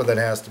buffer that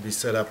has to be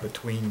set up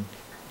between,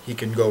 he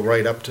can go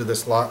right up to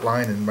this lot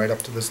line and right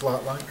up to this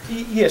lot line?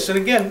 Yes, and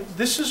again,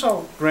 this is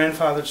all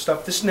grandfathered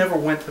stuff. This never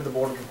went to the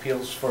Board of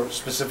Appeals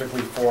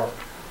specifically for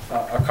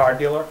a car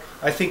dealer.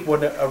 I think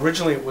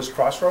originally it was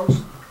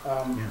Crossroads.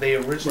 They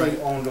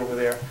originally owned over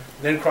there.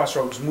 Then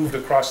Crossroads moved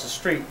across the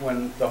street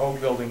when the Hogue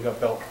building got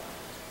built.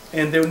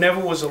 And there never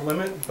was a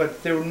limit,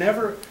 but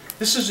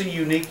this is a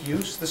unique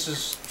use. This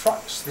is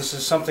trucks. This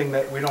is something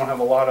that we don't have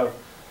a lot of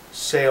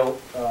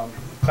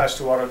Class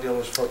 2 auto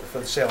dealers for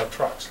the sale of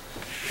trucks.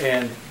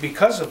 And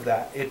because of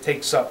that,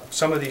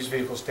 some of these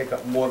vehicles take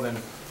up more than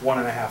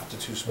 1.5 to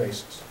 2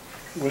 spaces.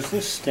 Was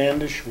this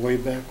Standish way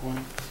back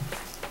when?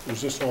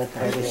 Was this all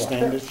part of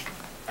Standish?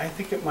 I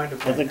think it might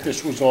have I been. think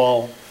this was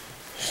all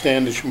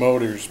Standish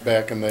Motors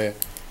back in the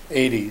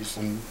 80s,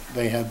 and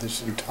they had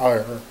this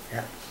entire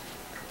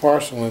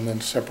parcel and then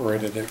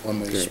separated it when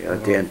they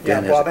split off.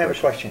 Yeah, Bob, I have a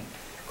question.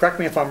 Correct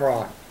me if I'm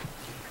wrong.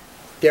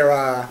 There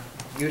are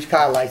used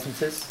car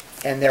licenses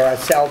and there are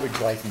salvage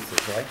licenses,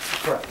 right?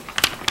 Correct.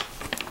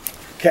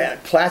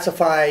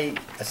 Classify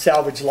a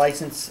salvage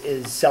license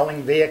as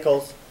selling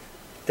vehicles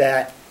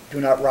that do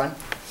not run,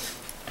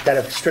 that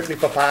are strictly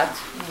for parts?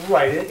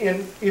 Right,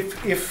 and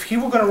if he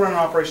were going to run an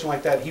operation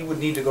like that, he would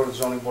need to go to the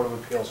zoning board of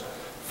appeals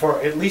for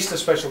at least a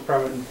special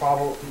permit and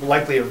probably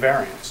likely a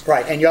variance.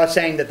 Right, and you're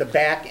saying that the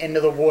back end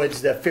of the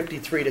woods, the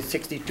 53 to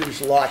 62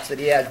 slots that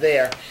he has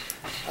there,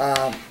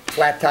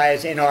 flat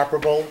tires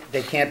inoperable,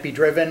 they can't be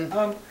driven?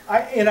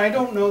 And I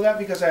don't know that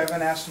because I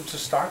haven't asked him to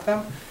start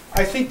them.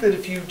 I think that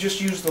if you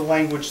just use the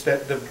language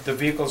that the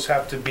vehicles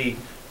have to be,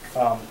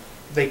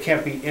 they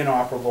can't be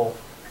inoperable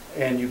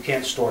and you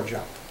can't store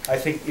junk. I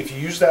think if you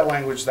use that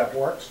language, that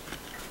works.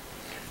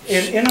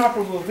 And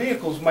inoperable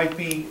vehicles might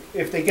be,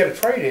 if they get a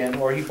trade-in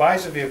or he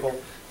buys a vehicle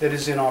that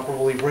is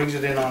inoperable, he brings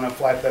it in on a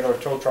flatbed or a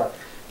tow truck,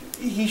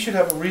 he should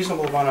have a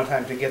reasonable amount of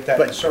time to get that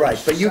in service.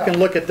 Right, but you can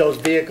look at those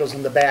vehicles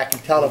in the back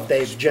and tell if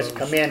they've just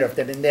come in or if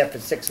they've been there for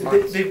 6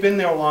 months. They've been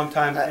there a long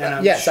time, and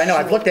I'm Yes, I know,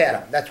 I've sure- looked at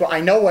them. That's what, I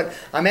know what,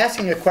 I'm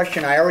asking a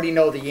question, I already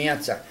know the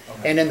answer.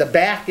 And in the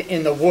back,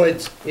 in the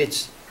woods,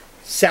 it's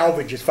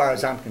salvage as far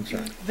as I'm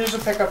concerned. There's a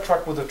pickup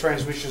truck with a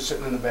transmission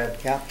sitting in the bed.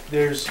 Yeah.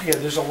 There's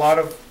a lot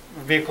of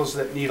vehicles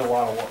that need a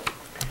lot of work.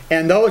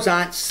 And those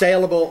aren't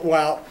saleable,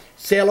 well,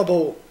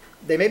 saleable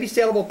they may be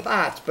saleable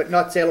parts, but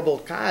not saleable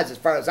cars as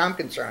far as I'm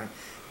concerned.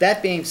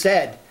 That being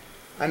said,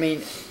 I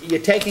mean, you're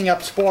taking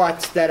up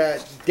spots that are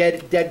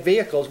dead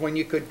vehicles when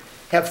you could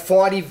have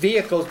 40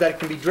 vehicles that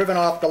can be driven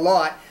off the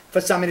lot for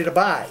somebody to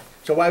buy.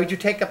 So why would you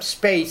take up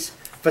space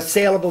for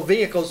saleable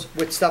vehicles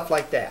with stuff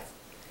like that?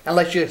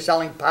 Unless you're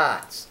selling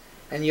parts,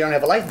 and you don't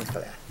have a license for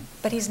that.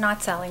 But he's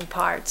not selling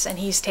parts, and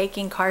he's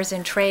taking cars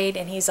in trade,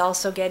 and he's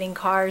also getting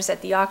cars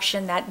at the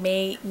auction that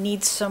may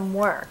need some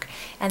work.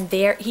 And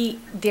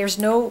there's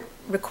no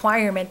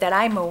requirement that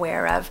I'm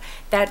aware of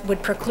that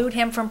would preclude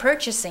him from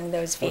purchasing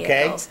those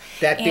vehicles.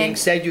 Okay, that being And-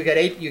 said, you got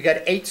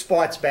eight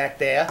spots back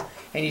there,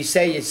 and you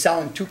say you're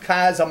selling 2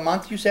 cars a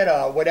month, you said,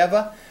 or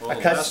whatever? Well,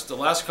 the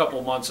last couple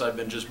of months, I've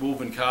been just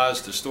moving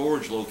cars to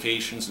storage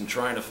locations and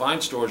trying to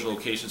find storage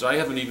locations. I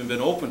haven't even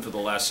been open for the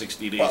last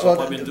 60 days. All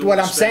I've been doing What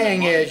I'm is spending saying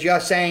money. is, you're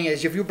saying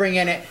is, if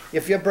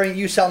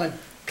you selling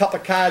a couple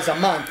of cars a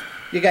month,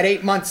 you got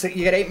 8 months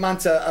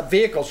of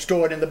vehicles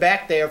stored in the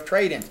back there of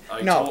trade-ins.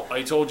 No,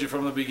 I told you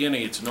from the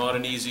beginning, it's not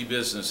an easy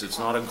business. It's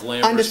not a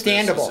glamorous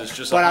understandable, business. It's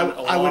just but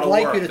a I lot would of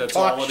like work. you to That's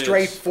all talk it is.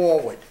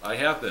 straightforward. I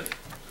have been.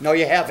 No,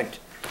 you haven't.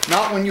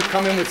 Not when you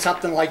come in with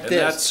something like And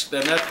this.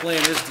 that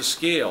plan is to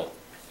scale.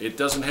 It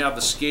doesn't have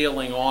the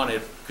scaling on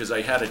it because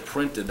I had it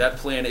printed. That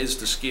plan is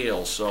to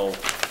scale, so.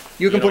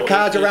 You can know, put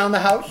cars around the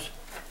house?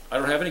 I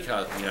don't have any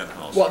cars behind the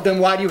house. Well, then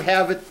why do you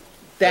have it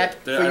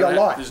that There- for I your don't have-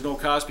 lot? There's no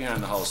cars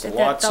behind the house. The The-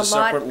 lot's the a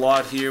separate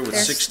lot here with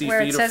there's 60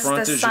 where it feet of says the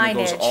frontage and it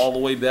goes signage. all the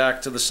way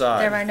back to the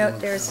side. There are no,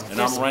 there's, And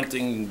I'm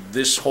renting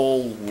this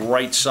whole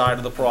right side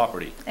of the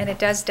property. and it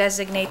does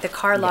designate the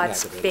car lot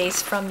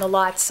space from the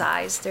lot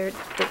size.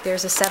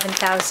 There's a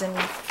 7,000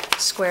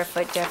 square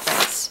foot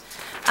difference.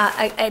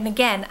 And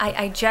again,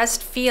 I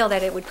just feel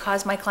that it would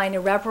cause my client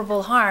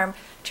irreparable harm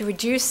to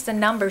reduce the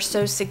number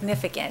so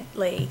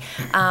significantly.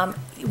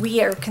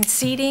 We are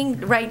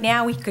conceding, right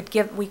now,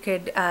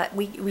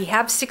 we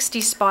have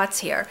 60 spots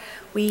here.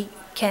 We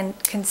can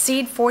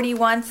concede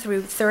 41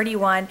 through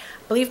 31. I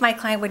believe my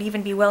client would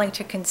even be willing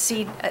to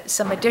concede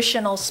some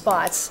additional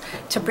spots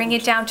to bring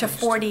it down to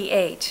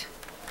 48.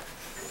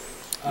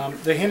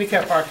 The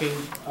handicap parking,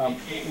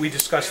 we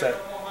discussed that.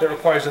 That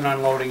requires an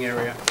unloading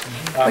area.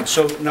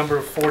 So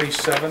number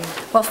 47,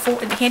 Well,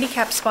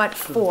 handicap spot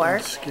 4,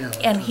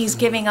 and he's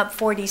giving up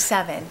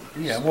 47.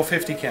 yeah, well,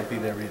 50 can't be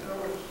there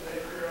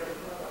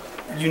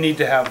either. You need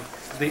to have,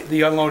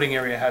 the unloading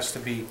area has to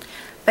be,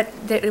 But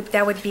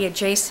that would be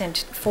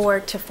adjacent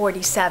 4 to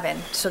 47,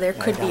 so there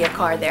could be a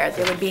car there.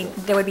 There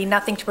would be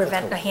nothing to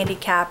prevent a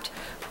handicapped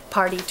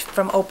party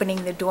from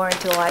opening the door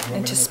into the lot,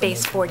 into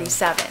space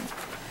 47.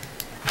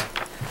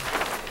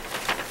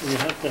 You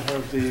have to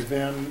have the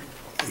van.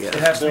 it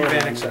has to be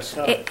van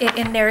accessible.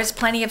 And there is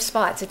plenty of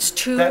spots. It's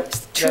two That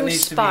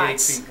needs to be 8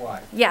 spots. feet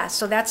wide. Yeah,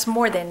 so that's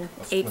more than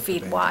 8 the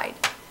feet van. wide.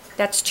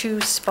 That's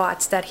 2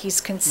 spots that he's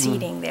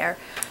conceding there.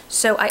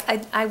 So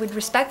I would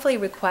respectfully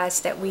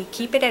request that we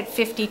keep it at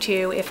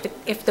 52.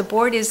 If the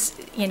board is,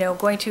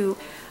 going to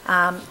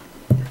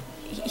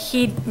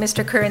heed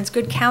Mr. Curran's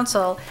good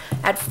counsel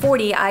at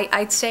 40,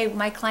 I'd say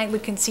my client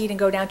would concede and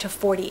go down to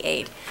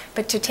 48.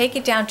 But to take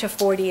it down to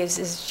 40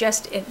 is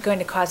just going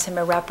to cause him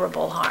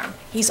irreparable harm.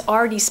 He's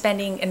already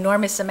spending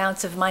enormous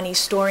amounts of money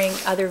storing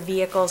other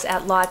vehicles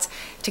at lots.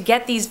 To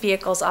get these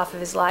vehicles off of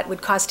his lot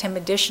would cost him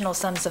additional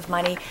sums of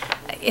money.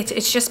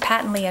 It's just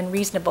patently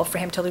unreasonable for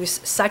him to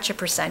lose such a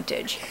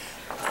percentage.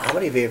 How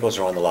many vehicles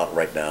are on the lot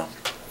right now?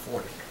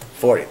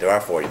 40, there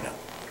are 40 now.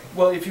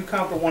 Well, if you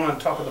count the one on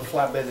top of the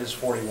flatbed, it's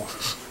 41.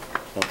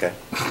 Okay.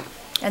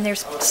 And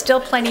there's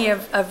still plenty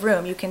of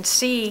room. You can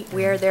see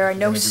where there are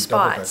no Maybe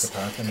double decker spots.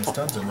 parking, there's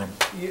tons of room.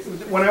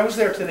 When I was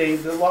there today,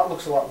 the lot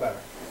looks a lot better.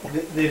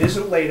 It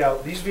isn't laid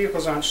out, these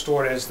vehicles aren't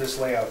stored as this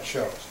layout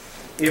shows.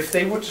 If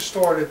they were to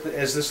store it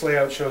as this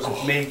layout shows,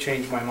 it may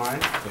change my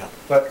mind. Yeah.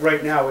 But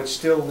right now, it's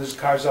still, there's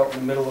cars out in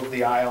the middle of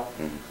the aisle,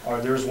 or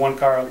there's one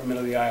car out in the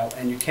middle of the aisle,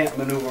 and you can't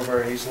maneuver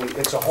very easily.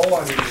 It's a whole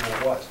lot easier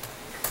than it was.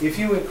 If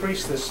you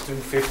increase this to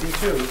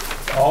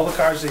 52, all the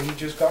cars that he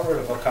just got rid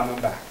of are coming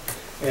back.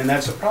 And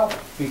that's a problem,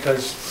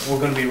 because we're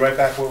gonna be right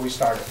back where we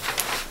started.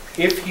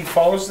 If he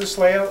follows this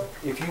layout,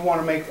 if you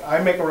wanna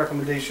I make a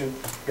recommendation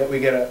that we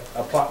get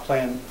a plot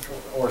plan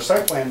or a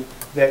site plan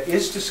that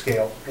is to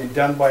scale and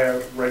done by a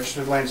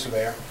registered land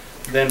surveyor,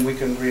 then we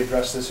can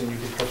readdress this and you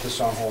can put this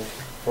on hold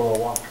for a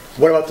little while.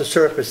 What about the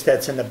surface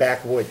that's in the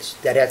backwoods?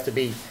 That has to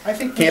be, I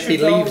think we can't be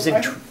should know, leaves and,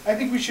 I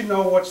think we should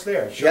know what's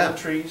there. Show Yeah. the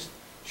trees,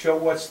 show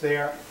what's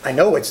there. I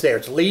know it's there,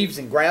 it's leaves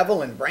and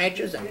gravel and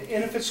branches and,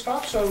 And if it's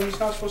topsoil, he's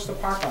not supposed to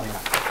park on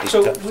that. He's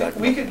So not-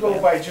 we could go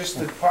by just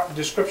the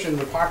description of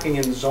the parking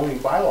in the zoning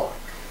bylaw.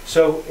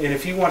 So, and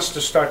if he wants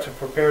to start to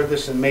prepare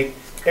this and make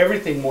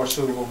everything more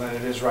suitable than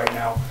it is right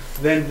now,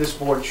 then this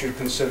board should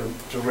consider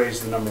to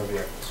raise the number of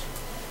vehicles.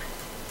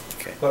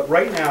 Okay. But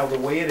right now, the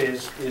way it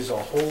is a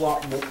whole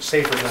lot more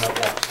safer than it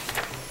was.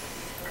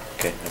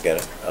 Okay, I get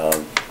it.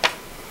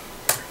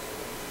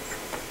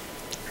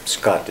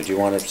 Scott, did you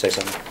want to say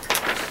something?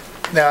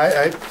 Now,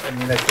 I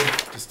mean, I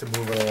think just to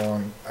move it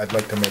along, I'd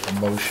like to make a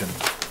motion.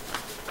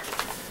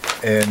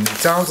 And it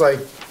sounds like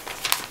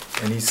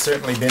and he's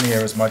certainly been here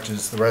as much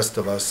as the rest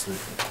of us. The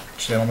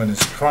gentleman is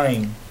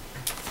trying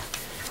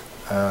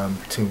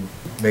to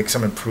make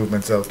some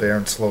improvements out there,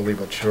 and slowly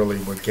but surely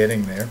we're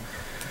getting there.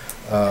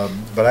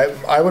 But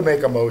I would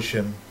make a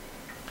motion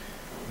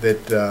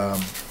that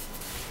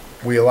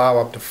we allow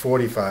up to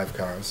 45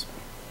 cars,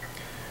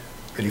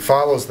 that he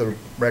follows the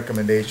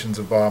recommendations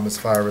of Bob as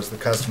far as the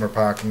customer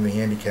parking, the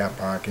handicap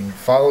parking,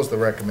 follows the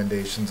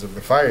recommendations of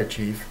the fire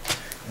chief,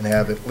 and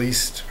have at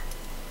least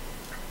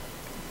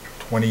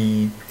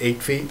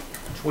 28 feet,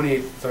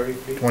 28 to 30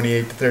 feet.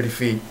 28 to 30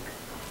 feet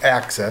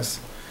access.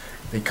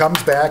 He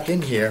comes back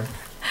in here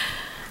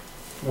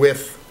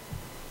with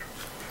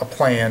a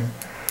plan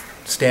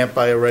stamped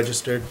by a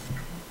registered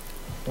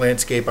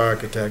landscape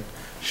architect,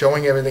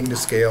 showing everything to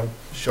scale,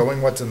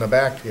 showing what's in the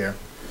back here.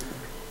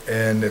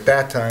 And at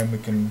that time, we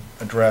can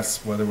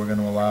address whether we're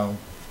gonna allow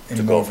any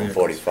To more go from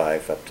vehicles.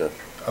 45 up to,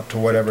 Up to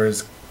whatever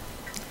his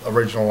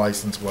original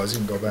license was.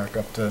 You can go back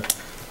up to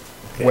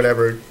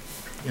whatever,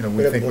 you know,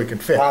 we think we can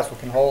fit. Parcel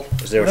can hold.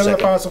 is there a Whatever the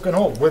second? parcel can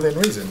hold, within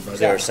reason, Is but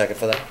there a second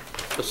for that?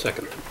 A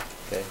second.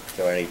 Okay, is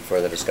there any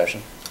further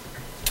discussion?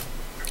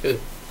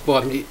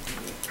 Bob,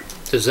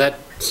 does that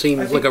seem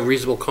I like think- a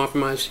reasonable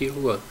compromise to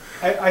you?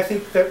 I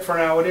think that for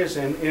now it is,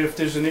 and if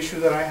there's an issue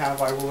that I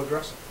have, I will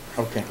address it.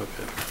 Okay.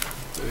 Okay.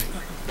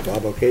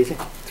 Bob Ocasio?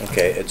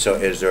 Okay, and so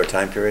is there a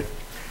time period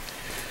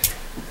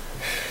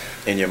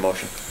in your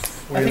motion?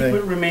 What I do you think it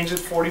think? remains at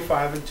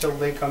 45 until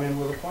they come in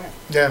with a plan.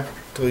 Yeah,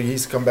 till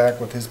he's come back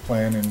with his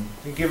plan and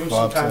And give them some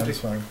Bob's time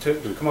satisfied.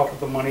 to come up with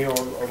the money or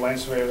land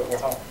surveyor that will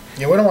help.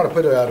 Yeah, we don't want to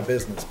put it out of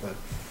business, but.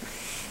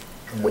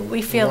 you know,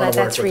 We feel wanna that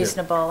work that's with you.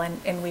 reasonable,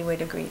 and we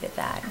would agree to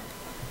that.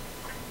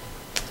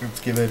 Let's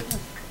give it,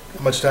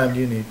 how much time do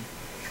you need?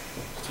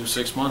 Do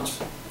 6 months.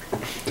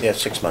 Yeah,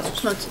 6 months.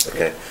 6 months.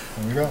 Okay,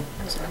 There we go.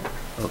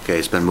 okay,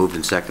 it's been moved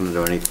and seconded,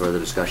 or any further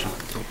discussion?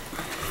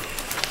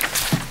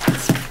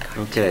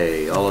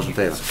 Okay, all those in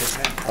favor?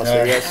 I'll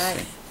say yes.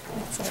 Aye.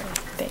 So,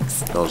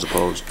 thanks. Those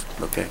opposed?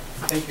 Okay,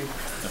 Thank you.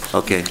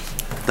 okay,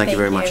 thank you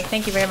very much.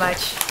 Thank you very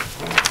much.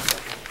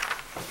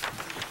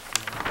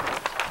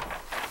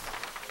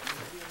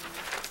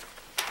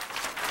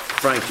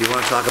 Frank, do you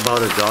want to talk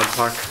about a dog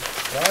park?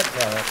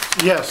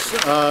 Yes, You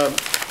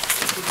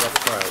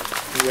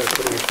gotta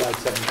put it aside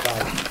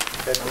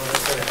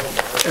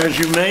 75. as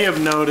you may have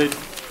noted,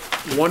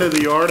 one of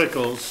the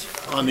articles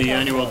on the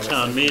annual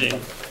town meeting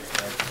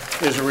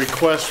is a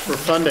request for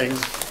funding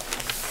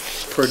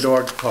for a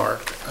dog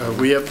park.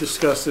 We have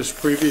discussed this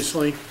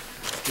previously.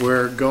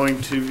 We're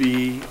going to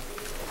be,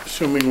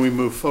 assuming we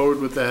move forward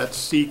with that,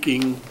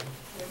 seeking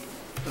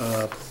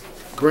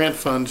grant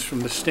funds from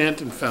the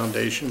Stanton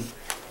Foundation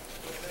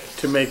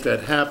to make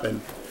that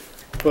happen.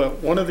 But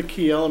one of the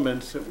key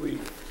elements that we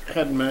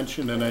hadn't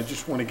mentioned, and I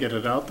just want to get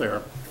it out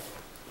there,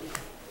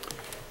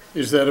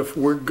 is that if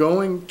we're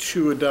going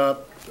to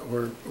adopt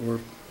or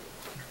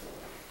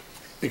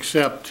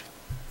accept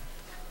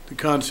the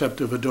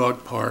concept of a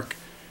dog park,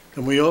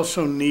 then we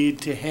also need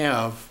to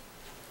have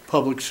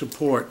public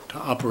support to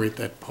operate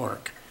that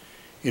park.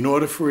 In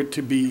order for it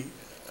to be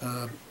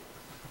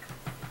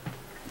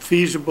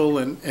feasible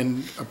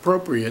and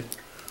appropriate,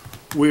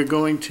 we're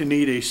going to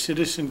need a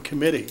citizen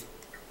committee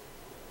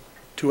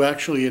to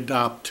actually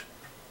adopt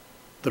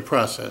the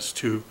process,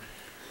 to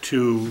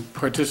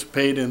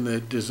participate in the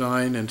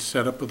design and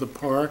setup of the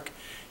park,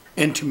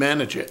 and to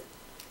manage it.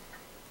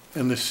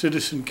 And the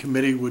citizen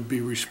committee would be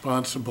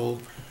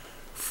responsible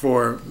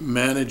for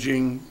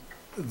managing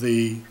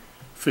the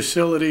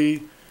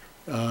facility,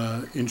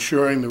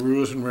 ensuring the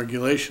rules and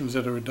regulations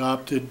that are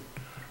adopted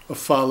are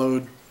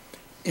followed,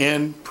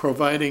 and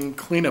providing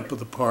cleanup of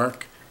the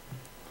park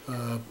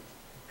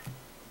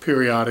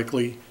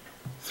periodically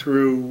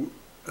through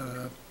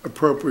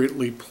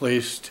appropriately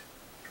placed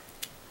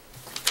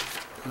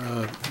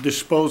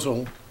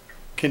disposal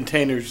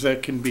containers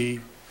that can be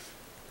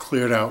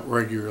cleared out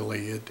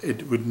regularly.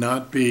 It would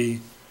not be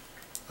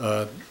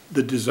the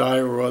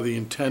desire or the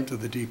intent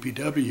of the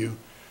DPW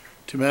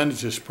to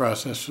manage this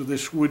process. So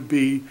this would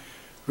be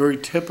very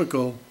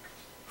typical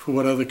for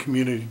what other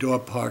community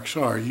dog parks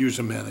are,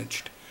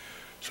 user-managed.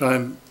 So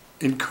I'm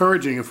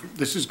encouraging, if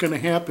this is going to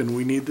happen,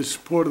 we need the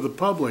support of the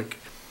public,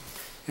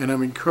 and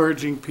I'm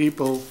encouraging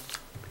people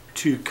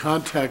to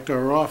contact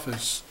our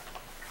office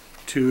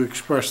to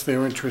express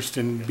their interest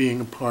in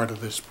being a part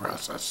of this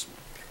process.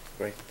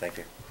 Great, thank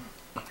you.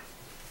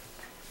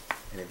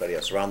 Anybody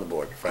else around the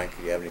board? Frank,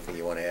 do you have anything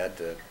you want to add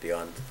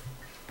beyond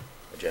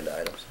agenda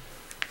items?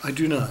 I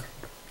do not.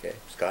 Okay,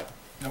 Scott?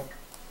 Nope.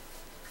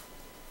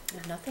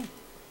 Nothing.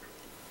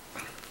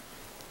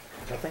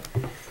 Nothing?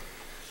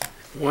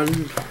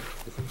 One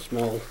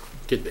small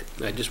tidbit.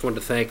 I just wanted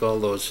to thank all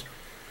those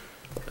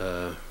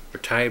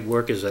retired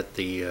workers at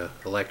the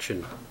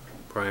election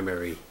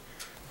primary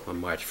on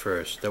March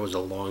 1st. That was a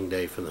long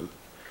day for them.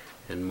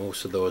 And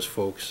most of those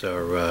folks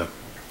are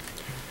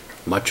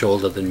much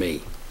older than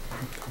me.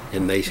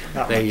 And they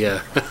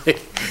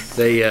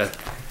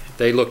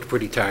looked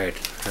pretty tired.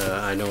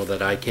 I know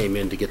that I came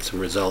in to get some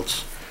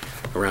results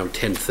around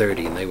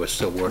 10:30, and they were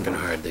still working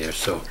hard there.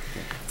 So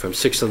from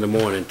 6 in the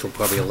morning till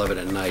probably 11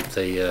 at night,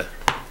 they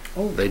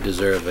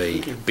deserve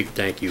a big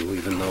thank you,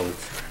 even though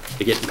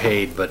they're getting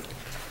paid. But,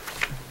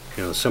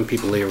 you know, some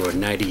people here are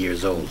 90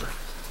 years old,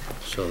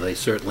 so they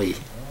certainly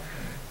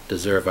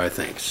deserve our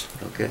thanks.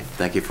 Okay,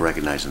 thank you for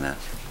recognizing that.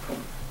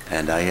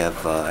 And I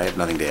have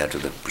nothing to add to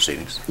the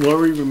proceedings.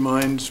 Lori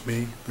reminds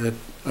me that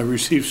I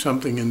received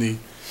something in the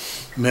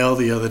mail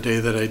the other day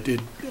that I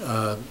did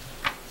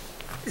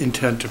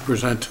intend to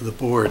present to the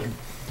board.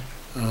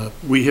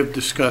 We have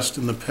discussed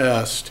in the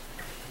past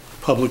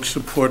public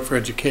support for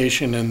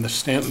education and the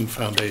Stanton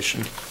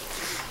Foundation.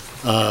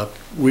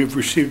 We've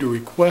received a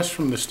request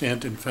from the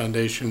Stanton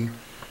Foundation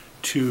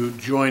to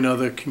join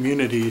other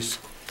communities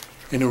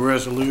in a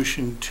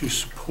resolution to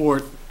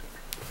support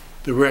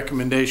the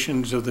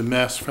recommendations of the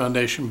Mass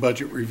Foundation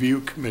Budget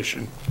Review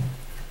Commission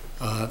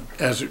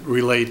as it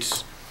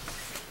relates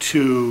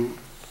to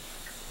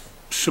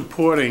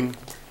supporting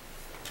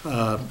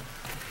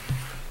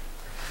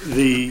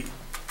the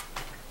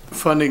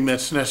funding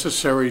that's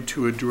necessary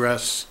to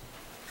address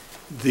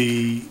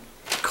the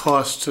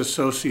costs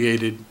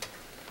associated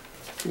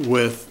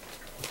with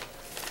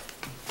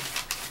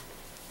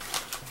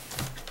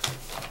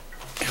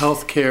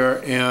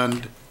healthcare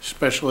and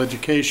special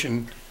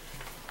education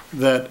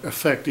that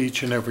affect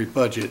each and every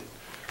budget.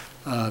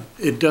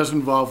 It does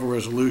involve a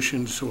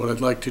resolution, so what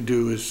I'd like to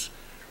do is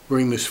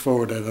bring this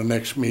forward at our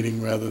next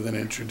meeting rather than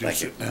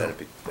introduce it now. That'd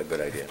be a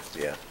good idea,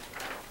 yeah.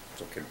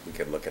 So we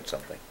could look at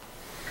something.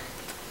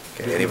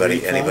 Okay,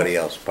 anybody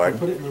else? Pardon?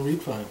 Put it in the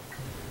read file.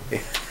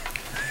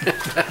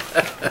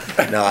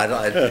 No, I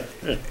don't,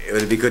 it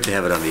would be good to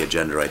have it on the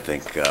agenda, I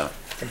think.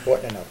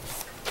 Important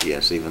enough.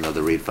 Yes, even though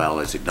the read file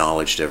is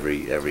acknowledged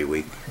every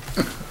week.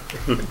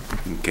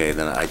 Okay,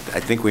 then I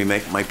think we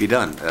might be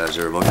done. Is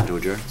there a motion to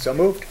adjourn? So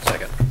moved.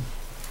 Second.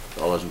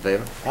 All those in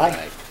favor?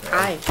 Aye.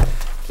 Aye.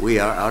 We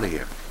are out of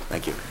here.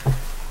 Thank you.